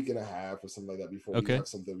like a week and a half or something like that before we have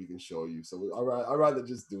something we can show you. So I'd rather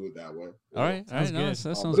just do it that way. All right. That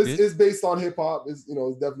sounds good. It's based on hip hop. It's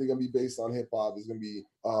definitely going to be based on hip hop. It's going to be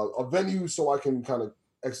a venue so I can kind of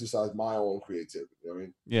exercise my own creativity. You know what I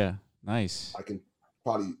mean? Yeah, nice. I can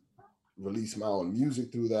probably release my own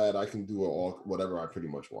music through that. I can do whatever I pretty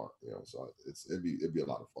much want. So it'd be a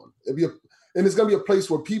lot of fun. And it's gonna be a place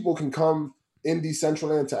where people can come in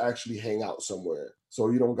Decentraland to actually hang out somewhere.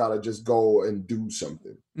 So you don't gotta just go and do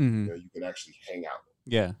something. Mm-hmm. You can actually hang out.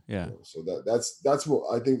 Yeah. So that's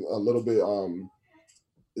what I think a little bit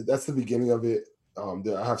that's the beginning of it.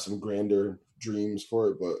 I have some grander dreams for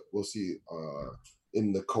it, but we'll see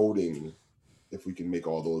in the coding if we can make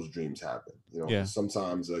all those dreams happen.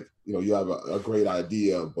 Sometimes like, you have a great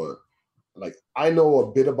idea, but like I know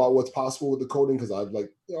a bit about what's possible with the coding because I've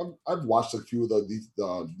watched a few of the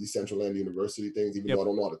Decentraland University things, even though I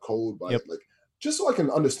don't know how to code, but like just so I can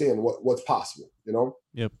understand what's possible,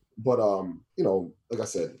 Yep. But like I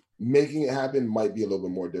said, making it happen might be a little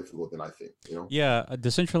bit more difficult than I think. Yeah,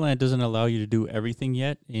 Decentraland doesn't allow you to do everything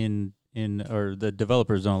yet or the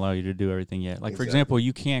developers don't allow you to do everything yet. Like, for example,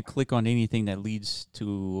 you can't click on anything that leads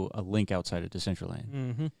to a link outside of Decentraland.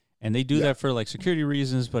 Mm-hmm. And they do that for, like, security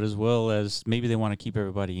reasons, but as well as maybe they want to keep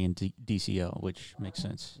everybody in DCL, which makes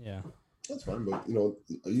sense. Yeah. That's fine, but,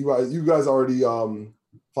 you guys already found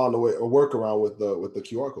a workaround with the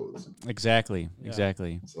QR codes. Exactly.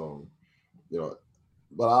 So,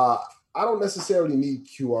 but I don't necessarily need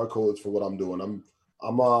QR codes for what I'm doing.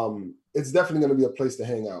 It's definitely going to be a place to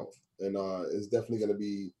hang out. And it's definitely going to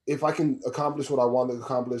be, if I can accomplish what I want to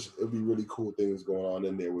accomplish, it'll be really cool things going on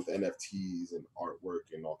in there with NFTs and artwork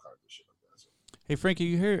and all kinds of shit like that. So. Hey, Frankie,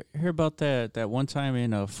 you hear about that one time in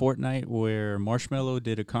Fortnite where Marshmello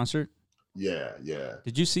did a concert? Yeah.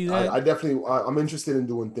 Did you see that? I'm interested in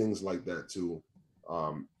doing things like that too.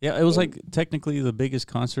 Yeah, it was like technically the biggest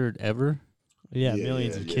concert ever. Yeah,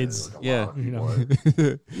 millions of kids. Like yeah. And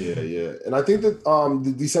I think that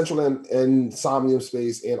the Decentraland and Somnium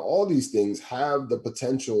Space and all these things have the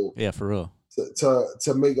potential for real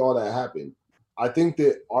to make all that happen. I think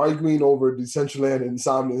that arguing over Decentraland and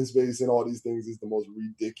Somnium Space and all these things is the most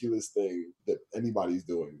ridiculous thing that anybody's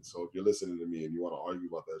doing. So if you're listening to me and you want to argue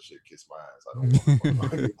about that shit, kiss my ass. I don't want to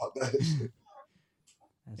argue about that shit.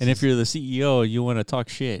 And if you're the CEO, you want to talk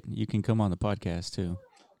shit, you can come on the podcast too.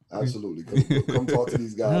 Absolutely. Come talk to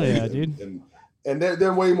these guys. Hell yeah, dude. And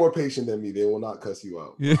they're way more patient than me. They will not cuss you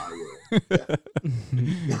out. Yeah. I will.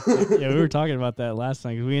 Yeah, we were talking about that last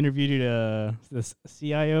time because we interviewed the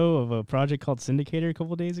CIO of a project called Syndicator a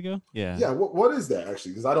couple of days ago. Yeah. Yeah. What is that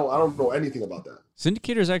actually? Because I don't know anything about that.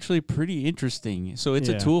 Syndicator is actually pretty interesting. So it's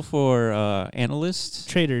a tool for analysts,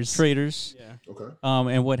 traders. Yeah. Okay.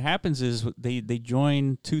 And what happens is they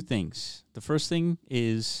join two things. The first thing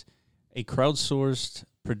is a crowdsourced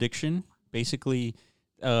prediction. Basically,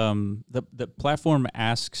 the platform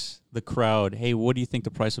asks the crowd, "Hey, what do you think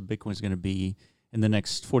the price of Bitcoin is going to be in the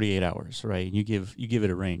next 48 hours?" Right? And you give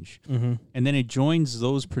it a range, and then it joins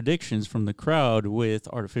those predictions from the crowd with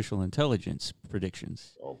artificial intelligence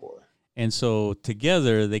predictions. Oh boy! And so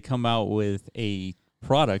together they come out with a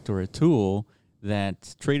product or a tool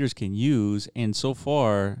that traders can use. And so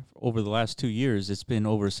far, over the last 2 years, it's been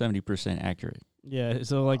over 70% accurate. Yeah,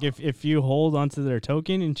 so like if you hold onto their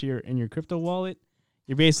token in your crypto wallet,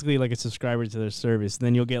 you're basically like a subscriber to their service.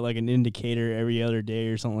 Then you'll get like an indicator every other day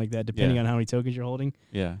or something like that, depending on how many tokens you're holding.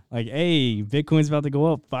 Yeah. Like, hey, Bitcoin's about to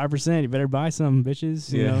go up 5%. You better buy some,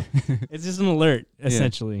 bitches. You know, it's just an alert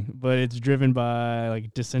essentially, but it's driven by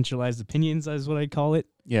like decentralized opinions, is what I'd call it.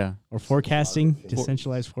 Yeah. Or forecasting,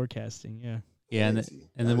 decentralized forecasting. Yeah. Yeah, and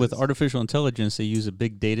then with artificial intelligence, they use a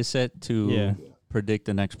big data set to predict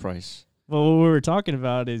the next price. Well, what we were talking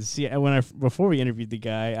about is, before we interviewed the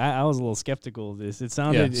guy, I was a little skeptical of this. It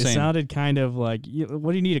sounded kind of like,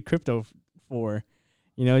 what do you need a crypto for?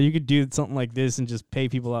 You know, you could do something like this and just pay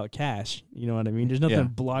people out cash. You know what I mean? There's nothing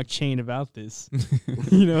blockchain about this.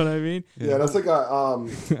 You know what I mean? Yeah, that's like I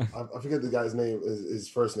forget the guy's name, his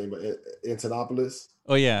first name, but Antonopoulos.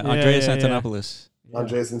 Oh yeah, Andreas Antonopoulos. Yeah.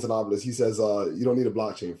 Andreas Antonopoulos. He says you don't need a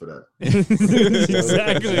blockchain for that.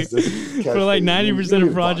 Exactly. For like 90%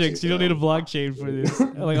 of projects, you don't need a blockchain for this.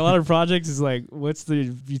 Like a lot of projects is like, what's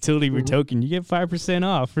the utility of your token? You get 5%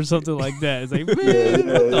 off or something like that. It's like, man,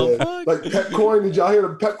 what the fuck? Like Pepcoin. Did y'all hear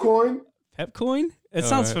of Pepcoin? Pepcoin? It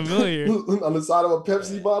sounds familiar. On the side of a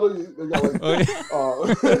Pepsi bottle, they got like,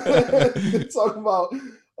 talking about.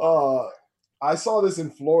 I saw this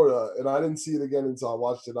in Florida, and I didn't see it again until I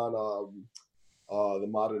watched it on the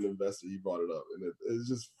Modern Investor. He brought it up, and it's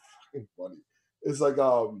just fucking funny. It's like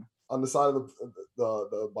on the side of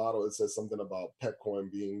the bottle, it says something about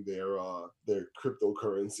Pepcoin being their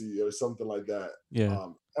cryptocurrency or something like that. Yeah.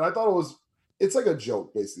 And I thought it's like a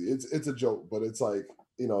joke, basically. It's a joke, but it's like,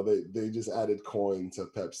 you know, they just added coin to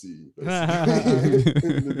Pepsi.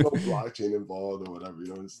 There's no blockchain involved or whatever,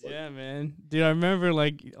 you know. It's like, yeah, man, dude. I remember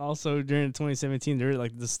like also during 2017, there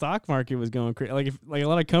like the stock market was going crazy. Like a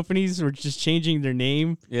lot of companies were just changing their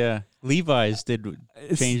name. Yeah, Levi's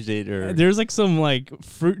changed it, or there's like some like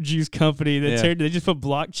fruit juice company that they just put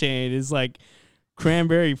blockchain. It's like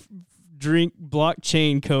cranberry drink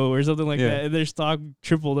blockchain co or something like that, and their stock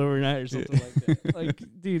tripled overnight or something like that. Like,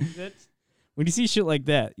 dude, that's. when you see shit like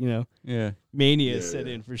that, you know, mania set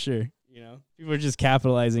in for sure. You know, people are just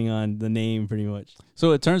capitalizing on the name pretty much.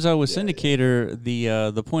 So it turns out with Syndicator,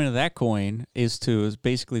 the point of that coin is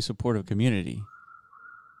basically support a community.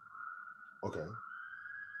 Okay.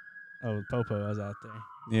 Oh, Popo was out there.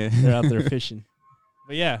 Yeah, they're out there fishing.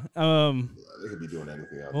 But they could be doing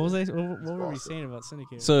anything out what were we saying about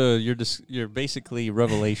Syndicator? So you're basically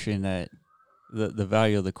revelation at the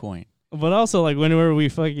value of the coin. But also, like, whenever we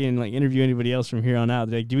fucking like interview anybody else from here on out,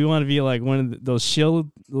 like, do we want to be like one of those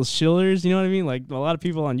shillers? You know what I mean? Like a lot of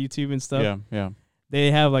people on YouTube and stuff. Yeah.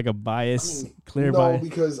 They have like a bias, clear bias. No,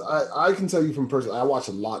 because I can tell you from person, I watch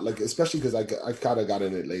a lot, like especially because I kind of got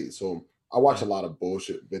in it late, so I watch a lot of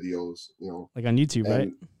bullshit videos. You know, like on YouTube,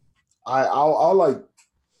 right? I'll like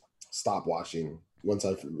stop watching once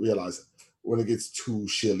I realize when it gets too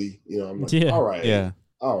shilly. You know, I'm like, all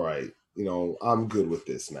right. You know, I'm good with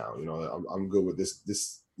this now. You know, I'm good with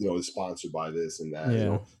this. You know, is sponsored by this and that. Yeah. You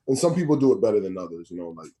know, and some people do it better than others. You know,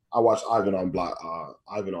 like I watch Ivan on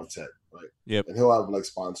Tech, right? Yep. And he'll have like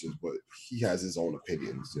sponsors, but he has his own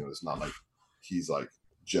opinions. You know, it's not like he's like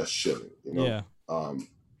just shilling. You know. Yeah.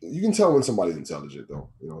 You can tell when somebody's intelligent, though.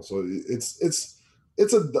 You know, so it's I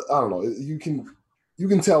don't know. You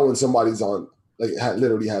can tell when somebody's on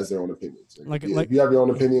literally has their own opinions. Like if you have your own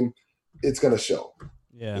opinion, it's gonna show.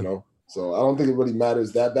 Yeah. You know. So I don't think it really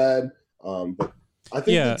matters that bad. But I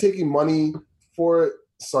think that taking money for it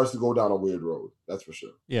starts to go down a weird road. That's for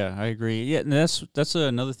sure. Yeah, I agree. Yeah, and that's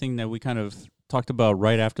another thing that we kind of talked about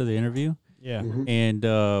right after the interview. Yeah. Mm-hmm.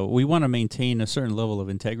 And we want to maintain a certain level of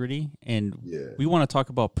integrity, and we want to talk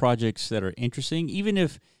about projects that are interesting, even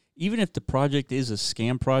if the project is a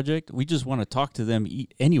scam project. We just want to talk to them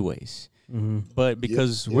anyways. Mm-hmm. But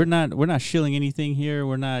because we're not shilling anything here,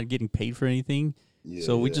 we're not getting paid for anything.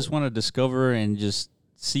 So we just want to discover and just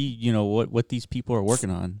see, you know, what these people are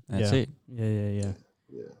working on. That's it. Yeah.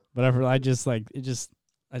 But I just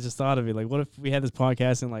thought of it. Like, what if we had this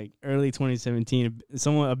podcast in like early 2017? A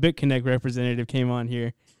BitConnect representative came on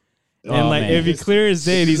here, and like it'd be clear as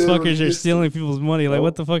day these fuckers are stealing people's money. Like,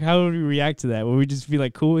 what the fuck? How would we react to that? Would we just be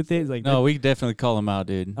like cool with it? Like, no, we definitely call them out,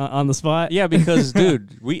 dude. On the spot. Yeah, because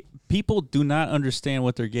dude, people do not understand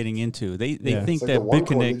what they're getting into. They think that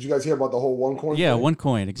BitConnect. Did you guys hear about the whole OneCoin? Yeah, thing?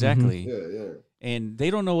 OneCoin, exactly. Mm-hmm. Yeah. And they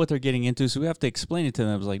don't know what they're getting into, so we have to explain it to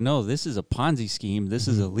them. It's like, no, this is a Ponzi scheme. This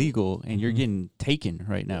is illegal, and you're getting taken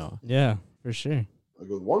right now. Yeah, for sure. Like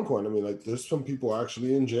with OneCoin, I mean, like there's some people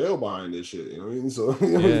actually in jail behind this shit. You know what I mean? So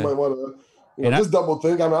you might want to just double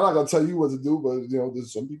think. I mean, I'm not gonna tell you what to do, but you know,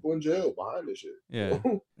 there's some people in jail behind this shit. Yeah,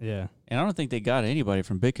 yeah. And I don't think they got anybody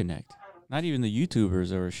from BitConnect. Not even the YouTubers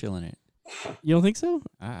that were shilling it. You don't think so?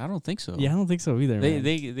 I don't think so. Yeah, I don't think so either.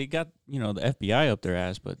 They got, you know, the FBI up their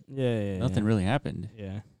ass, but nothing really happened.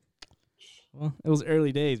 Yeah. Well, it was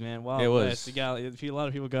early days, man. Wow. It was. A lot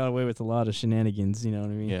of people got away with a lot of shenanigans. You know what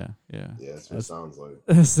I mean? Yeah. Yeah, that's what it sounds like.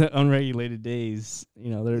 It's the unregulated days.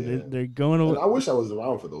 You know, they're going away. And I wish I was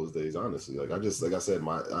around for those days. Honestly, like I said,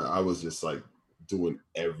 I was just like doing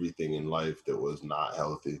everything in life that was not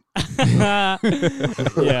healthy. Yeah,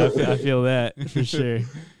 I feel that for sure.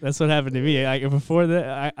 That's what happened to me. Before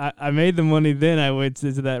that, I made the money. Then I went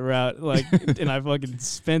into that route, like, and I fucking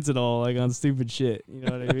spent it all like on stupid shit. You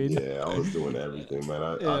know what I mean? Yeah, I was doing everything, man.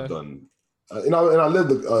 I've done. And I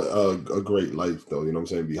lived a great life, though. You know what I'm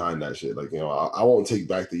saying? Behind that shit, like, you know, I won't take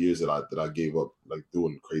back the years that I gave up, like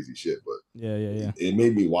doing crazy shit. But yeah. It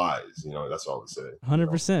made me wise. You know, that's all I would say.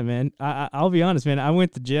 100%, man. I'll be honest, man. I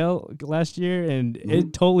went to jail last year, and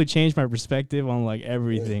it totally changed my perspective on like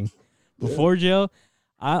everything. Before jail,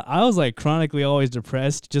 I was like chronically always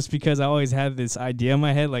depressed just because I always had this idea in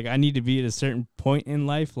my head, like I need to be at a certain point in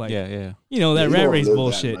life, like you know, that rat race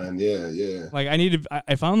bullshit. Yeah. Like I need to,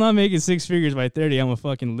 if I'm not making six figures by 30, I'm a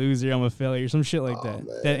fucking loser. I'm a failure, some shit like that.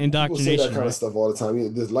 Man. That indoctrination, people say that kind of stuff all the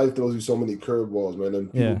time. This life throws you so many curveballs, man,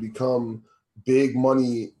 and people become big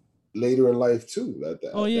money later in life too. That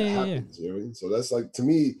happens. You know what I mean? So that's like, to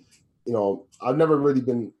me, you know, I've never really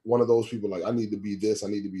been one of those people like I need to be this, I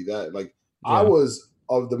need to be that. Like I was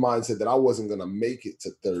of the mindset that I wasn't gonna make it to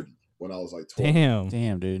 30 when I was like 20.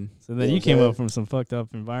 Damn, dude. So then you came up from some fucked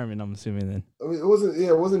up environment, I'm assuming then. I mean,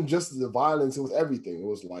 it wasn't just the violence, it was everything. It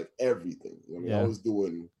was like everything. You know what I mean? I was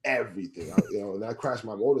doing everything. And I crashed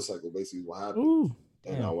my motorcycle, basically is what happened. Ooh,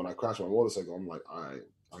 and when I crashed my motorcycle, I'm like, all right,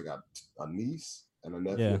 I got a niece and a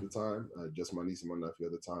nephew at the time. Just my niece and my nephew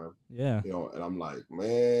at the time. Yeah. You know, and I'm like,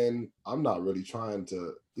 man, I'm not really trying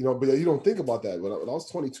to, you know, but you don't think about that. When I was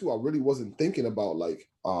 22, I really wasn't thinking about like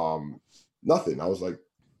nothing. I was like,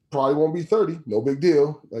 probably won't be 30, no big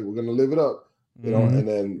deal. Like we're gonna live it up. you know. Mhm. And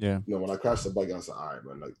then Yeah. you know, when I crashed the bike, I was like, all right,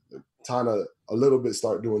 man, like trying to a little bit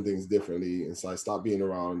start doing things differently, and so I stopped being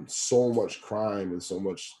around so much crime and so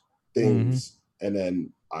much things, and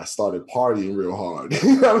then I started partying real hard.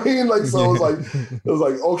 You know what I mean? Like, so it was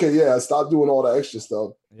like, okay, yeah, I stopped doing all the extra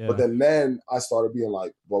stuff. Yeah. But then I started being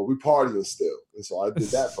like, well, we partying still. And so I did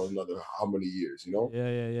that for another how many years, you know?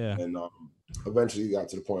 Yeah. And eventually got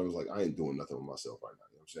to the point I was like, I ain't doing nothing with myself right now.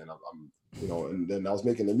 You know what I'm saying? I'm you know, and then I was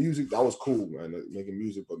making the music. That was cool, man, making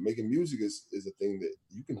music. But making music is a thing that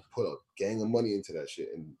you can put a gang of money into that shit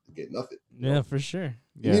and get nothing. Yeah, know? for sure.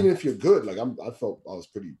 And even if you're good, like I felt I was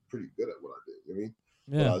pretty good at what I did. You know what I mean?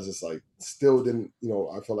 Yeah. But I was just like, still didn't, you know,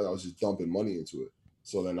 I felt like I was just dumping money into it.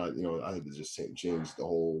 So then I had to just change the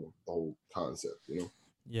whole concept, you know?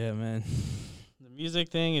 Yeah, man. The music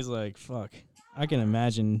thing is like, fuck. I can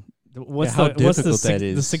imagine how difficult that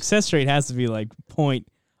is. The success rate has to be like 0.000.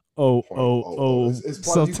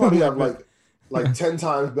 You probably have like 10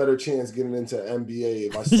 times better chance getting into NBA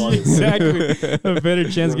if I started. Exactly. A better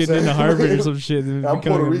chance getting into Harvard or some shit. Than I'm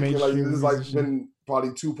Puerto Rican. Like this there's like been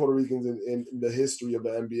probably 2 Puerto Ricans in the history of the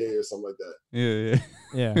NBA or something like that.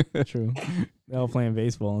 Yeah, true. They're all playing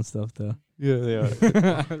baseball and stuff though. Yeah, they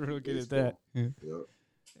are. I'm real good at that.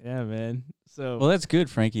 Yeah, man. So well, that's good,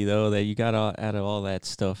 Frankie. Though that you got out of all that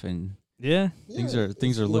stuff, and things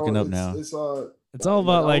are looking up now. It's all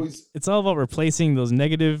about it's all about replacing those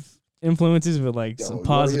negative influences with like some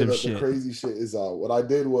positive shit. The crazy shit is what I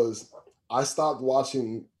did was I stopped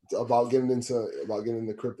watching about getting into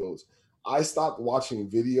cryptos. I stopped watching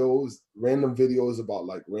random videos about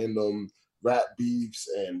like random rap beefs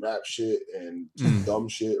and rap shit and dumb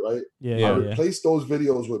shit, right? Yeah. I replaced those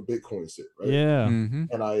videos with Bitcoin shit, right? Yeah. Mm-hmm.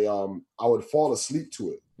 And I would fall asleep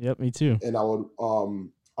to it. Yep, me too. And I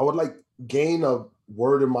would like gain a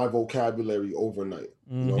word in my vocabulary overnight.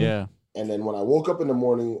 You know? Yeah. And then when I woke up in the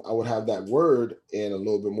morning, I would have that word and a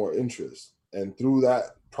little bit more interest. And through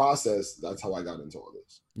that process, that's how I got into all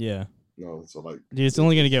this. Yeah. You know, so like, dude, it's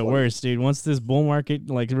only gonna get worse, dude. Once this bull market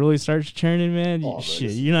like really starts churning, man,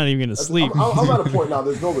 you're not even gonna sleep. I'm at a point now.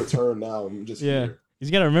 There's no return now. I'm just here.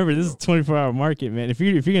 You gotta remember, this is a 24-hour market, man. If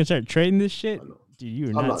you're gonna start trading this shit, dude,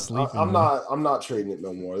 you're not sleeping. I'm not trading it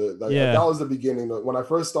no more. That was the beginning. When I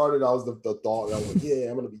first started, I was the thought. I was like, yeah,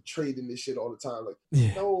 I'm gonna be trading this shit all the time. Like,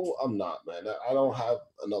 no, I'm not, man. I don't have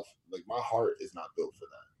enough. Like, my heart is not built for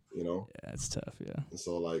that. You know? Yeah, it's tough. Yeah. And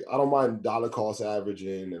so like, I don't mind dollar cost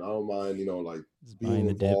averaging, and I don't mind, you know, like being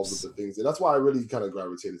involved with the things. And that's why I really kind of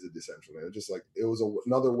gravitated to Decentraland. It just like, it was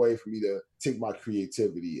another way for me to take my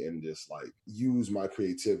creativity and just like use my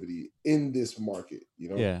creativity in this market. You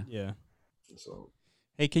know? Yeah. And so.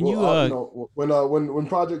 Hey, can you when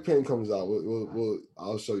Project Pain comes out,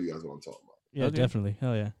 I'll show you guys what I'm talking about. Yeah, definitely.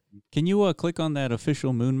 Hell yeah. Can you click on that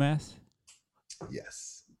official moon math? Yes.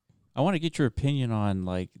 I want to get your opinion on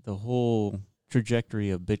like the whole trajectory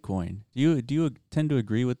of Bitcoin. Do you tend to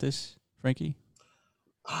agree with this, Frankie?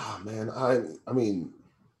 Man, I mean,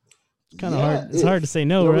 it's kind of hard. It's hard to say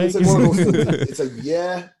no, right? It's like one of those things. It's like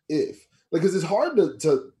if because it's hard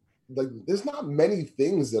to like. There's not many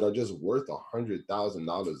things that are just worth $100,000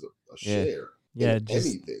 a share. Yeah, in just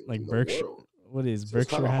anything like in the Berkshire. world. What is So Berkshire? It's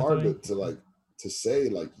kind of hard Hathaway? to say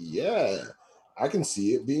like, yeah, I can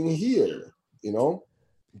see it being here, you know.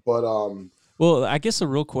 But well, I guess the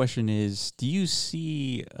real question is, do you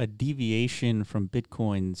see a deviation from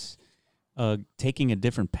Bitcoin's taking a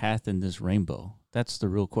different path in this rainbow? That's the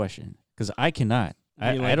real question, because I cannot.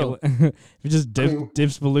 I don't. If it just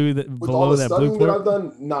dips below that blue that I've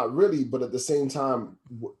done, not really. But at the same time,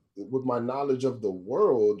 with my knowledge of the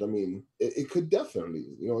world, I mean, it could definitely,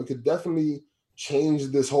 change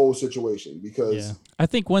this whole situation, because I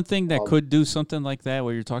think one thing that could do something like that,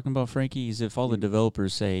 what you're talking about, Frankie, is if all the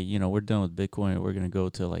developers say, you know, we're done with Bitcoin, we're going to go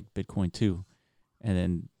to like Bitcoin 2,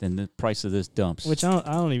 and then the price of this dumps. Which I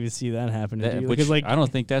don't even see that happening. Because like, I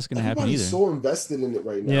don't think that's going to happen either. So invested in it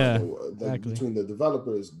right now. Yeah, exactly. Between the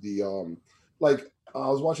developers, like I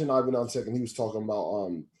was watching Ivan on Tech, and he was talking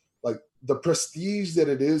about like the prestige that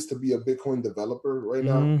it is to be a Bitcoin developer right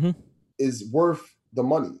now is worth the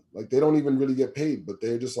money. Like, they don't even really get paid, but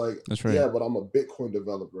they're just like, that's right. Yeah, but I'm a Bitcoin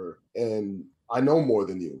developer and I know more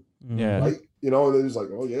than you. Yeah. Right? You know, and they're just like,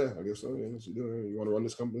 oh yeah, I guess so. Yeah, what you doing? You want to run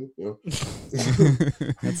this company? You know?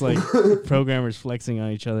 That's like programmers flexing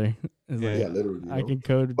on each other. It's yeah, literally. I can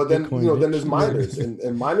code. But then, Bitcoin, then there's miners,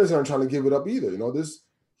 and miners aren't trying to give it up either. You know, there's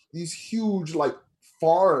these huge like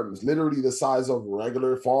farms, literally the size of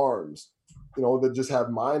regular farms, you know, that just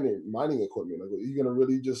have mining equipment. Like, are you gonna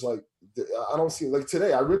really just like? I don't see, like,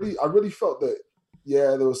 today. I really felt that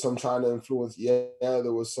Yeah, there was some China influence. Yeah,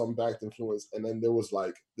 there was some backed influence. And then there was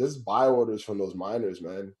like, there's buy orders from those miners,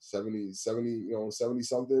 man. 70, 70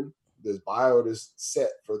 something. There's buy orders set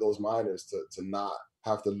for those miners to not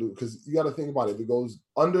have to lose. Because you got to think about it. If it goes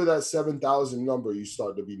under that 7,000 number, you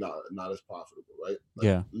start to be not as profitable, right? Like,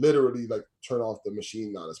 yeah. Literally, like, turn off the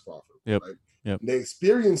machine, not as profitable, Yep. right? Yep. And they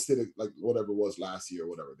experienced it, like whatever it was last year or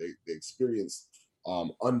whatever. They experienced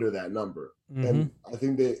under that number. And I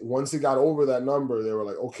think once it got over that number, they were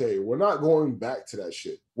like, okay, we're not going back to that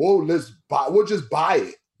shit. We'll just buy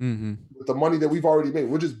it with the money that we've already made.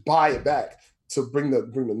 We'll just buy it back to bring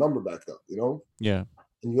the number back up, you know? Yeah.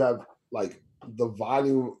 And you have like the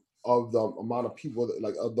volume of the amount of people that,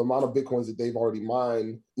 like the amount of Bitcoins that they've already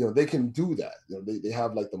mined, you know, they can do that. You know, they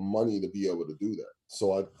have like the money to be able to do that.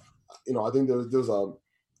 So I think there's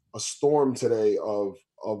a storm today of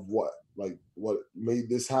what made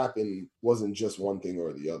this happen wasn't just one thing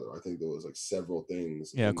or the other. I think there was like several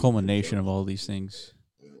things. Yeah, a culmination of all these things.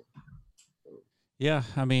 Yeah,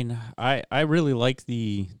 I mean, I really like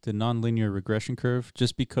the nonlinear regression curve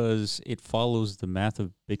just because it follows the math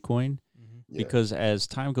of Bitcoin. Because as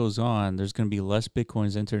time goes on, there's going to be less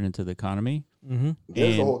Bitcoins entered into the economy.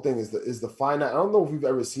 There's the whole thing is the finite. I don't know if we've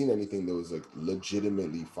ever seen anything that was like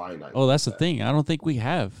legitimately finite. Oh, that's the thing. I don't think we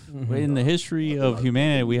have. In the history of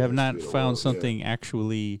humanity, we have not found something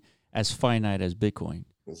actually as finite as Bitcoin.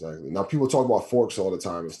 Exactly. Now, people talk about forks all the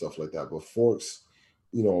time and stuff like that, but forks,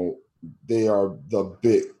 you know, they are the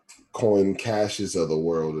Bitcoin caches of the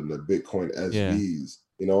world and the Bitcoin SVs,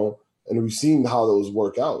 you know? And we've seen how those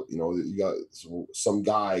work out. You know, you got some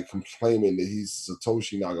guy complaining that he's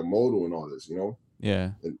Satoshi Nakamoto and all this, you know?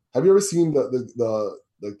 Yeah. And have you ever seen the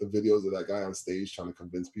videos of that guy on stage trying to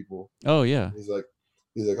convince people? Oh, yeah. He's like,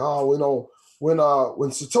 oh, you know, when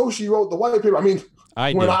Satoshi wrote the white paper,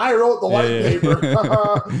 I wrote the white paper.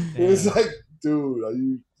 It's like, dude, are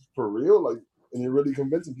you for real? Like, and you're really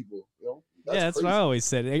convincing people, you know? That's crazy. What I always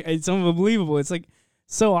said. It's unbelievable. It's like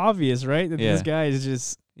so obvious, right? That this guy is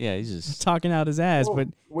just he's just talking out his ass, but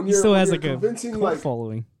he still has like a cult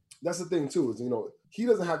following. That's the thing too, is, you know, he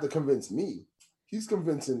doesn't have to convince me. He's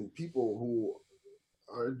convincing people who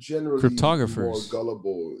are generally cryptographers more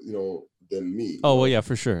gullible, you know, than me. Oh, well, yeah,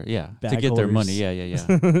 for sure. Yeah. Bag to get holders. their money.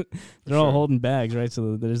 Yeah. They're all holding bags, right?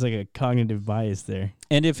 So there's like a cognitive bias there.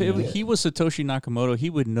 And if he was Satoshi Nakamoto, he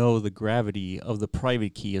would know the gravity of the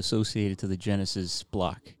private key associated to the Genesis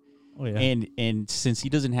block. Oh, yeah. And since he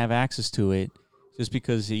doesn't have access to it, just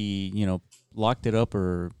because he, you know, locked it up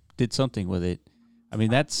or did something with it, I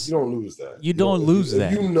mean, that's... You don't lose that. You don't lose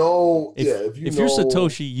that. If you know... If you're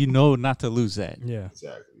Satoshi, you know not to lose that. Yeah.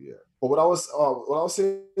 Exactly, yeah. But what I was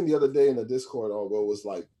saying the other day in the Discord, was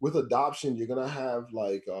like, with adoption, you're going to have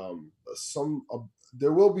like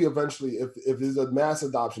there will be eventually, if there's a mass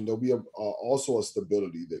adoption, there'll be also a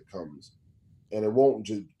stability that comes. And it won't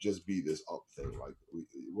just be this up thing. Like,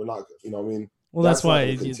 we're not, you know what I mean? Well, that's why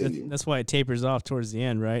it tapers off towards the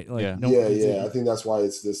end, right? Like, I think that's why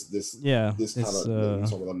it's this kind of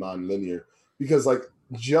sort of a non-linear, because like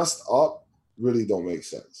just up really don't make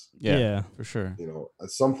sense. Yeah, for sure. You know,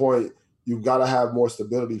 at some point you've got to have more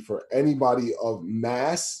stability for anybody of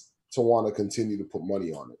mass to want to continue to put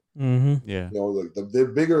money on it. Yeah, you know, like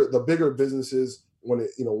the bigger businesses, when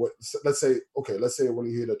it, you know, let's say when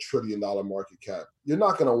you hit $1 trillion market cap, you're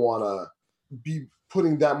not going to want to be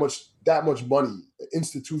putting that much money,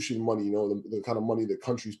 institution money, you know, the kind of money that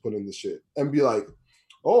countries put in the shit, and be like,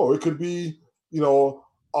 oh, it could be, you know,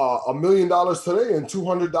 $1 million today and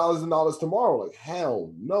 $200,000 tomorrow. Like,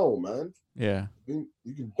 hell no, man. Yeah, I mean,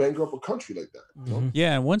 you can bankrupt a country like that. You know?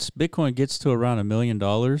 Yeah, and once Bitcoin gets to around $1 million,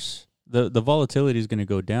 the volatility is going to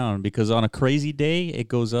go down, because on a crazy day it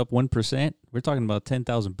goes up 1%. We're talking about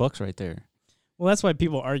 $10,000 right there. Well, that's why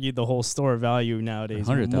people argue the whole store value nowadays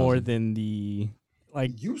more than the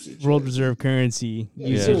usage, world reserve currency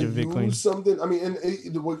usage of Bitcoin. Use something. I mean, and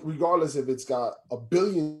regardless if it's got 1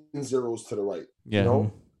 billion zeros to the right, you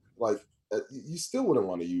know, like you still wouldn't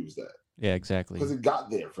want to use that. Yeah, exactly. Because it got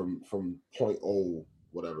there from 0.0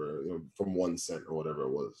 whatever, you know, from 1 cent or whatever it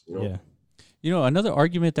was. You know? Yeah. You know, another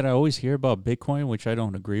argument that I always hear about Bitcoin, which I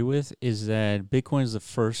don't agree with, is that Bitcoin is the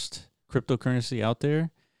first cryptocurrency out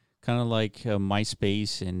there. Kind of like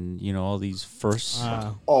MySpace and, you know, all these firsts.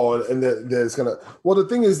 And there's gonna. Well, the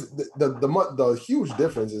thing is, the huge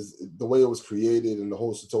difference is the way it was created and the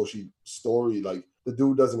whole Satoshi story. Like, the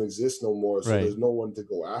dude doesn't exist no more, so there's no one to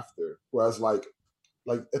go after. Whereas like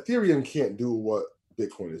Ethereum can't do what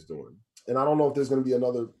Bitcoin is doing, and I don't know if there's gonna be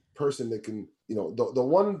another person that can. You know, the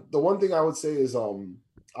one thing I would say is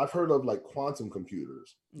I've heard of like quantum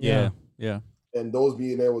computers. Yeah. And those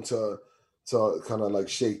being able to to kind of like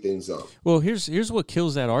shake things up. Well, here's what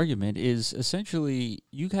kills that argument is essentially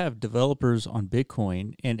you have developers on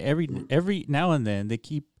Bitcoin, and every now and then they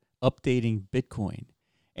keep updating Bitcoin,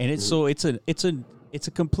 and it's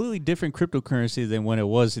a completely different cryptocurrency than when it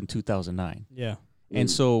was in 2009. Yeah. And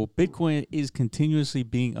so Bitcoin is continuously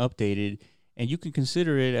being updated, and you can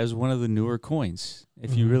consider it as one of the newer coins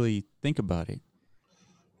if you really think about it.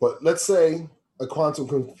 But let's say a quantum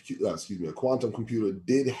computer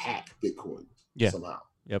did hack Bitcoin somehow.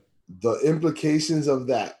 Yep. The implications of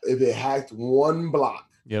that, if it hacked one block,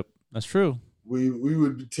 yep, that's true. We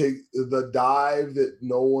would take the dive that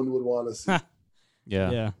no one would want to see.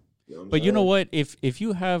 Yeah. But you know what? If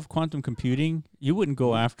you have quantum computing, you wouldn't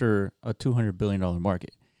go after a $200 billion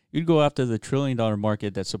market. You'd go after the $1 trillion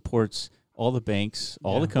market that supports all the banks,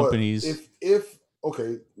 all the companies. But if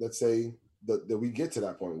let's say that we get to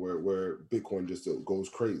that point where Bitcoin just goes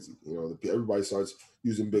crazy. You know, everybody starts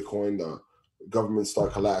using Bitcoin. The governments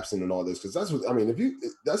start collapsing and all this, because that's what I mean.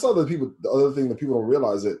 The other thing that people don't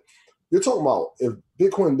realize that you're talking about, if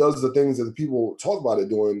Bitcoin does the things that the people talk about it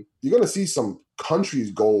doing, you're going to see some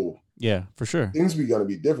countries go. Yeah, for sure. Things are going to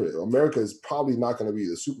be different. America is probably not going to be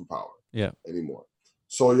the superpower anymore.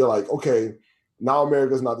 So you're like, okay, now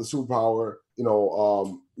America's not the superpower. You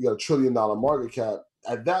know, you got $1 trillion market cap.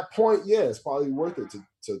 At that point, it's probably worth it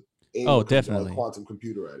to aim definitely a quantum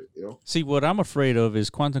computer at it. You know. See, what I'm afraid of is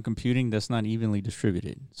quantum computing that's not evenly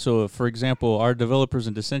distributed. So, if, for example, our developers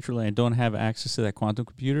in Decentraland don't have access to that quantum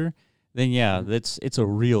computer, then it's a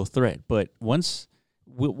real threat. But once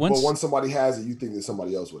somebody has it, you think that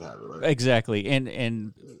somebody else would have it, right? Exactly.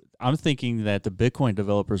 And I'm thinking that the Bitcoin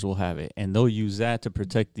developers will have it, and they'll use that to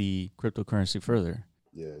protect the cryptocurrency further.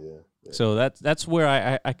 Yeah. So that's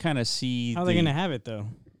where I kind of see. How are they going to have it, though?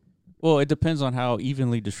 Well, it depends on how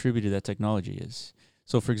evenly distributed that technology is.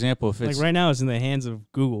 So, for example, if it's like right now, it's in the hands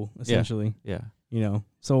of Google, essentially. Yeah. You know,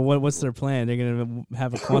 so what's their plan? They're going to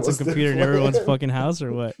have a quantum computer in everyone's fucking house,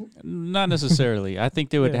 or what? Not necessarily. I think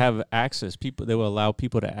they would have access. They will allow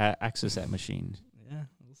people to access that machine. Yeah,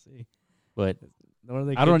 we'll see. But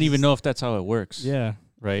I don't even know if that's how it works. Yeah.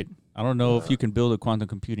 Right? I don't know if you can build a quantum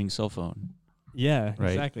computing cell phone. Yeah,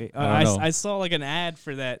 right? Exactly. I saw like an ad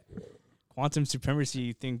for that quantum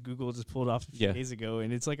supremacy thing Google just pulled off a few days ago,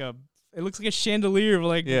 and it's like it looks like a chandelier of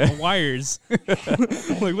like wires.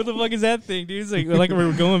 Like, what the fuck is that thing, dude? It's like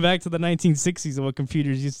we're going back to the 1960s of what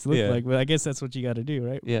computers used to look like, but I guess that's what you got to do,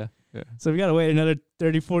 right? Yeah. So we got to wait another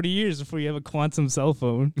 30, 40 years before you have a quantum cell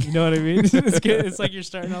phone. You know what I mean? It's like you're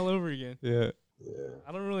starting all over again. Yeah.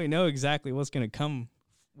 I don't really know exactly what's going to come.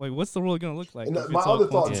 Like, what's the world going to look like? And my other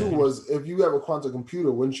thought, too, was if you have a quantum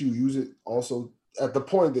computer, wouldn't you use it also at the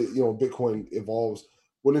point that, you know, Bitcoin evolves?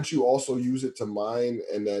 Wouldn't you also use it to mine,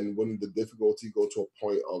 and then wouldn't the difficulty go to a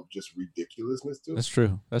point of just ridiculousness too? That's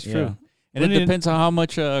true. And it depends on how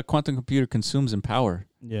much a quantum computer consumes in power.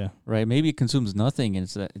 Yeah. Right? Maybe it consumes nothing and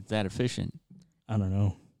it's that efficient. I don't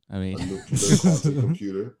know. I mean, a nuclear quantum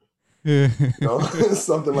computer. No,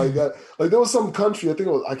 something like that. Like there was some country, I think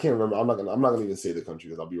it was, I can't remember. I'm not gonna even say the country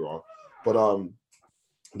because I'll be wrong. But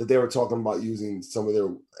that they were talking about using some of their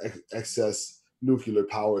excess nuclear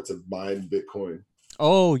power to mine Bitcoin.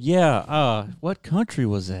 Oh yeah. What country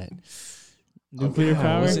was that? Nuclear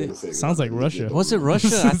power? Sounds like Russia. Was it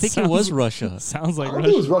Russia? I think it was Russia. Sounds like I Russia.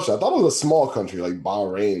 think it was Russia. I thought it was a small country like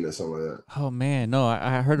Bahrain or something like that. Oh man, no,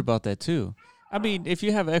 I heard about that too. I mean, if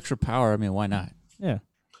you have extra power, I mean, why not? Yeah.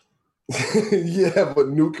 Yeah, but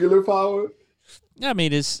nuclear power? I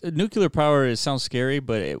mean, it's nuclear power. It sounds scary,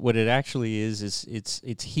 but what it actually is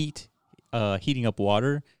it's heat, heating up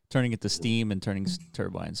water, turning it to steam, and turning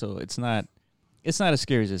turbines. So it's not as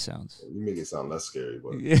scary as it sounds. You make it sound less scary,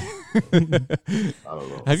 but I don't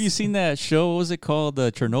know. Have you seen that show? What was it called?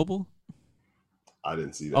 Chernobyl? I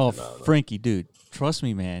didn't see that. Oh, Franky, dude, trust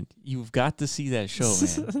me, man. You've got to see that show,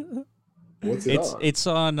 man. What's it on? It's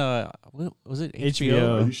on. What was it?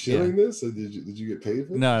 HBO. Are you sharing this, or did you get paid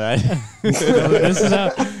for it? No.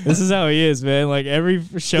 This is how he is, man. Like every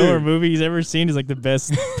show or movie he's ever seen is like the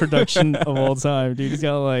best production of all time, dude. He's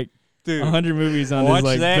got like 100 movies on his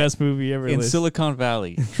like best movie ever in list. Silicon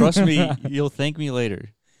Valley. Trust me, you'll thank me later.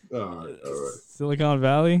 All right. Silicon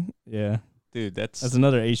Valley, yeah, dude. That's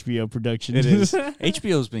another HBO production. It is.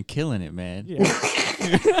 HBO's been killing it, man. Yeah.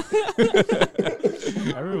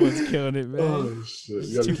 Everyone's killing it, man. Oh shit!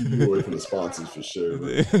 You gotta keep you away from the sponsors for sure.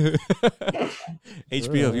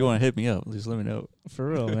 HBO, if you want to hit me up, just let me know. For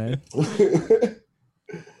real, man.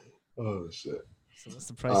 Oh shit! So what's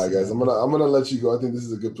the price? All right, guys, I'm gonna let you go. I think this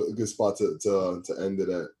is a good spot to end it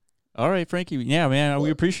at. All right, Franky. Yeah, man, we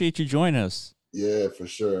appreciate you joining us. Yeah, for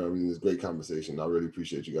sure. I mean, it's a great conversation. I really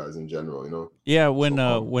appreciate you guys in general. Yeah,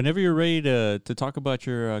 whenever you're ready to talk about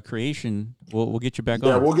your creation, we'll get you back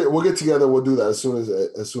Yeah, on. we'll get together. We'll do that as soon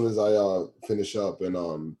as I finish up. And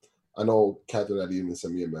I know Catherine had even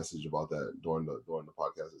sent me a message about that during the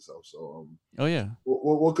podcast itself. So oh yeah,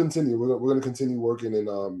 we'll continue. We're going to continue working. And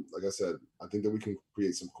like I said, I think that we can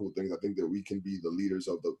create some cool things. I think that we can be the leaders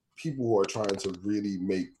of the people who are trying to really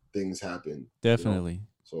make things happen. definitely.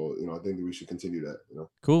 So I think that we should continue that.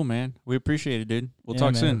 Cool, man. We appreciate it, dude. We'll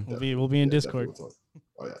talk soon. We'll be in Discord. Oh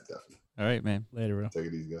yeah, definitely. All right, man. Later, bro. Take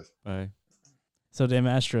it easy, guys. Bye. So damn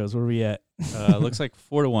Astros, where we at? Looks like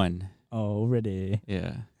 4-1. Already.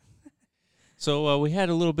 Yeah. So we had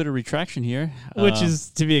a little bit of retraction here, which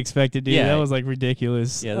is to be expected, dude. Yeah. That was like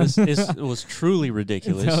ridiculous. Yeah, this was truly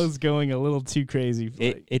ridiculous. That was going a little too crazy.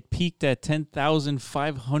 It peaked at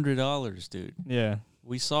 $10,500, dude. Yeah,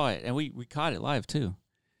 we saw it and we caught it live too.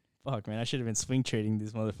 Fuck, man, I should have been swing trading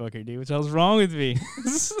this motherfucker, dude. What the hell's wrong with me?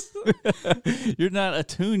 You're not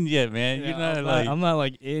attuned yet, man. Yeah, I'm not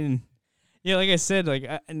like in. Yeah, like I said, like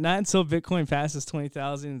not until Bitcoin passes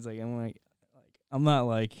 20,000. It's like I'm not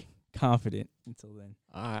like confident until then.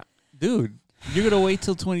 Dude, you're gonna wait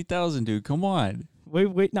till 20,000, dude. Come on.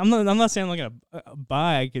 Wait. I'm not saying I'm not gonna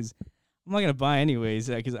buy because I'm not gonna buy anyways.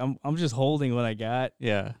 Because I'm just holding what I got.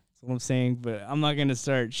 Yeah. That's what I'm saying. But I'm not gonna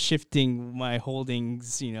start shifting my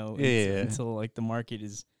holdings. Until like the market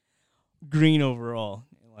is green overall.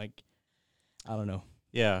 Like I don't know.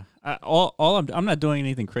 Yeah. I'm not doing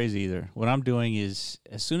anything crazy either. What I'm doing is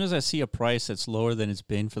as soon as I see a price that's lower than it's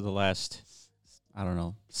been for the last, I don't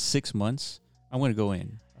know, 6 months, I'm going to go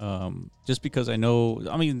in. Just because I know,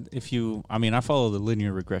 I follow the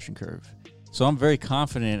linear regression curve. So I'm very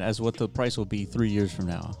confident as what the price will be 3 years from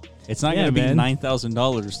now. It's not going to be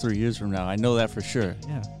 $9,000 3 years from now. I know that for sure.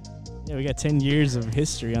 Yeah. Yeah, we got 10 years of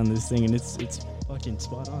history on this thing, and it's fucking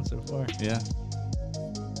spot on so far. Yeah.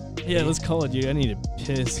 Yeah, let's call it, dude. I need to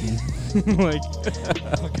piss and like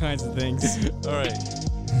all kinds of things. All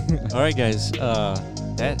right, guys.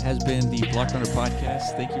 That has been the Block Runner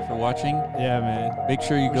Podcast. Thank you for watching. Yeah, man. Make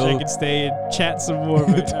sure you Wish go. I could stay and chat some more,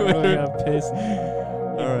 but I really got pissed.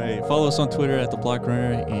 All right. Follow us on Twitter at the Block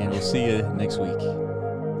Runner, and we'll see you next week.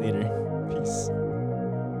 Later. Peace.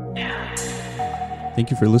 Thank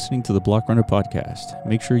you for listening to the Block Runner Podcast.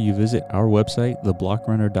 Make sure you visit our website,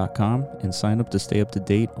 theblockrunner.com, and sign up to stay up to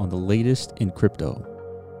date on the latest in crypto.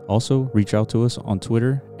 Also, reach out to us on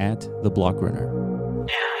Twitter at the Block Runner.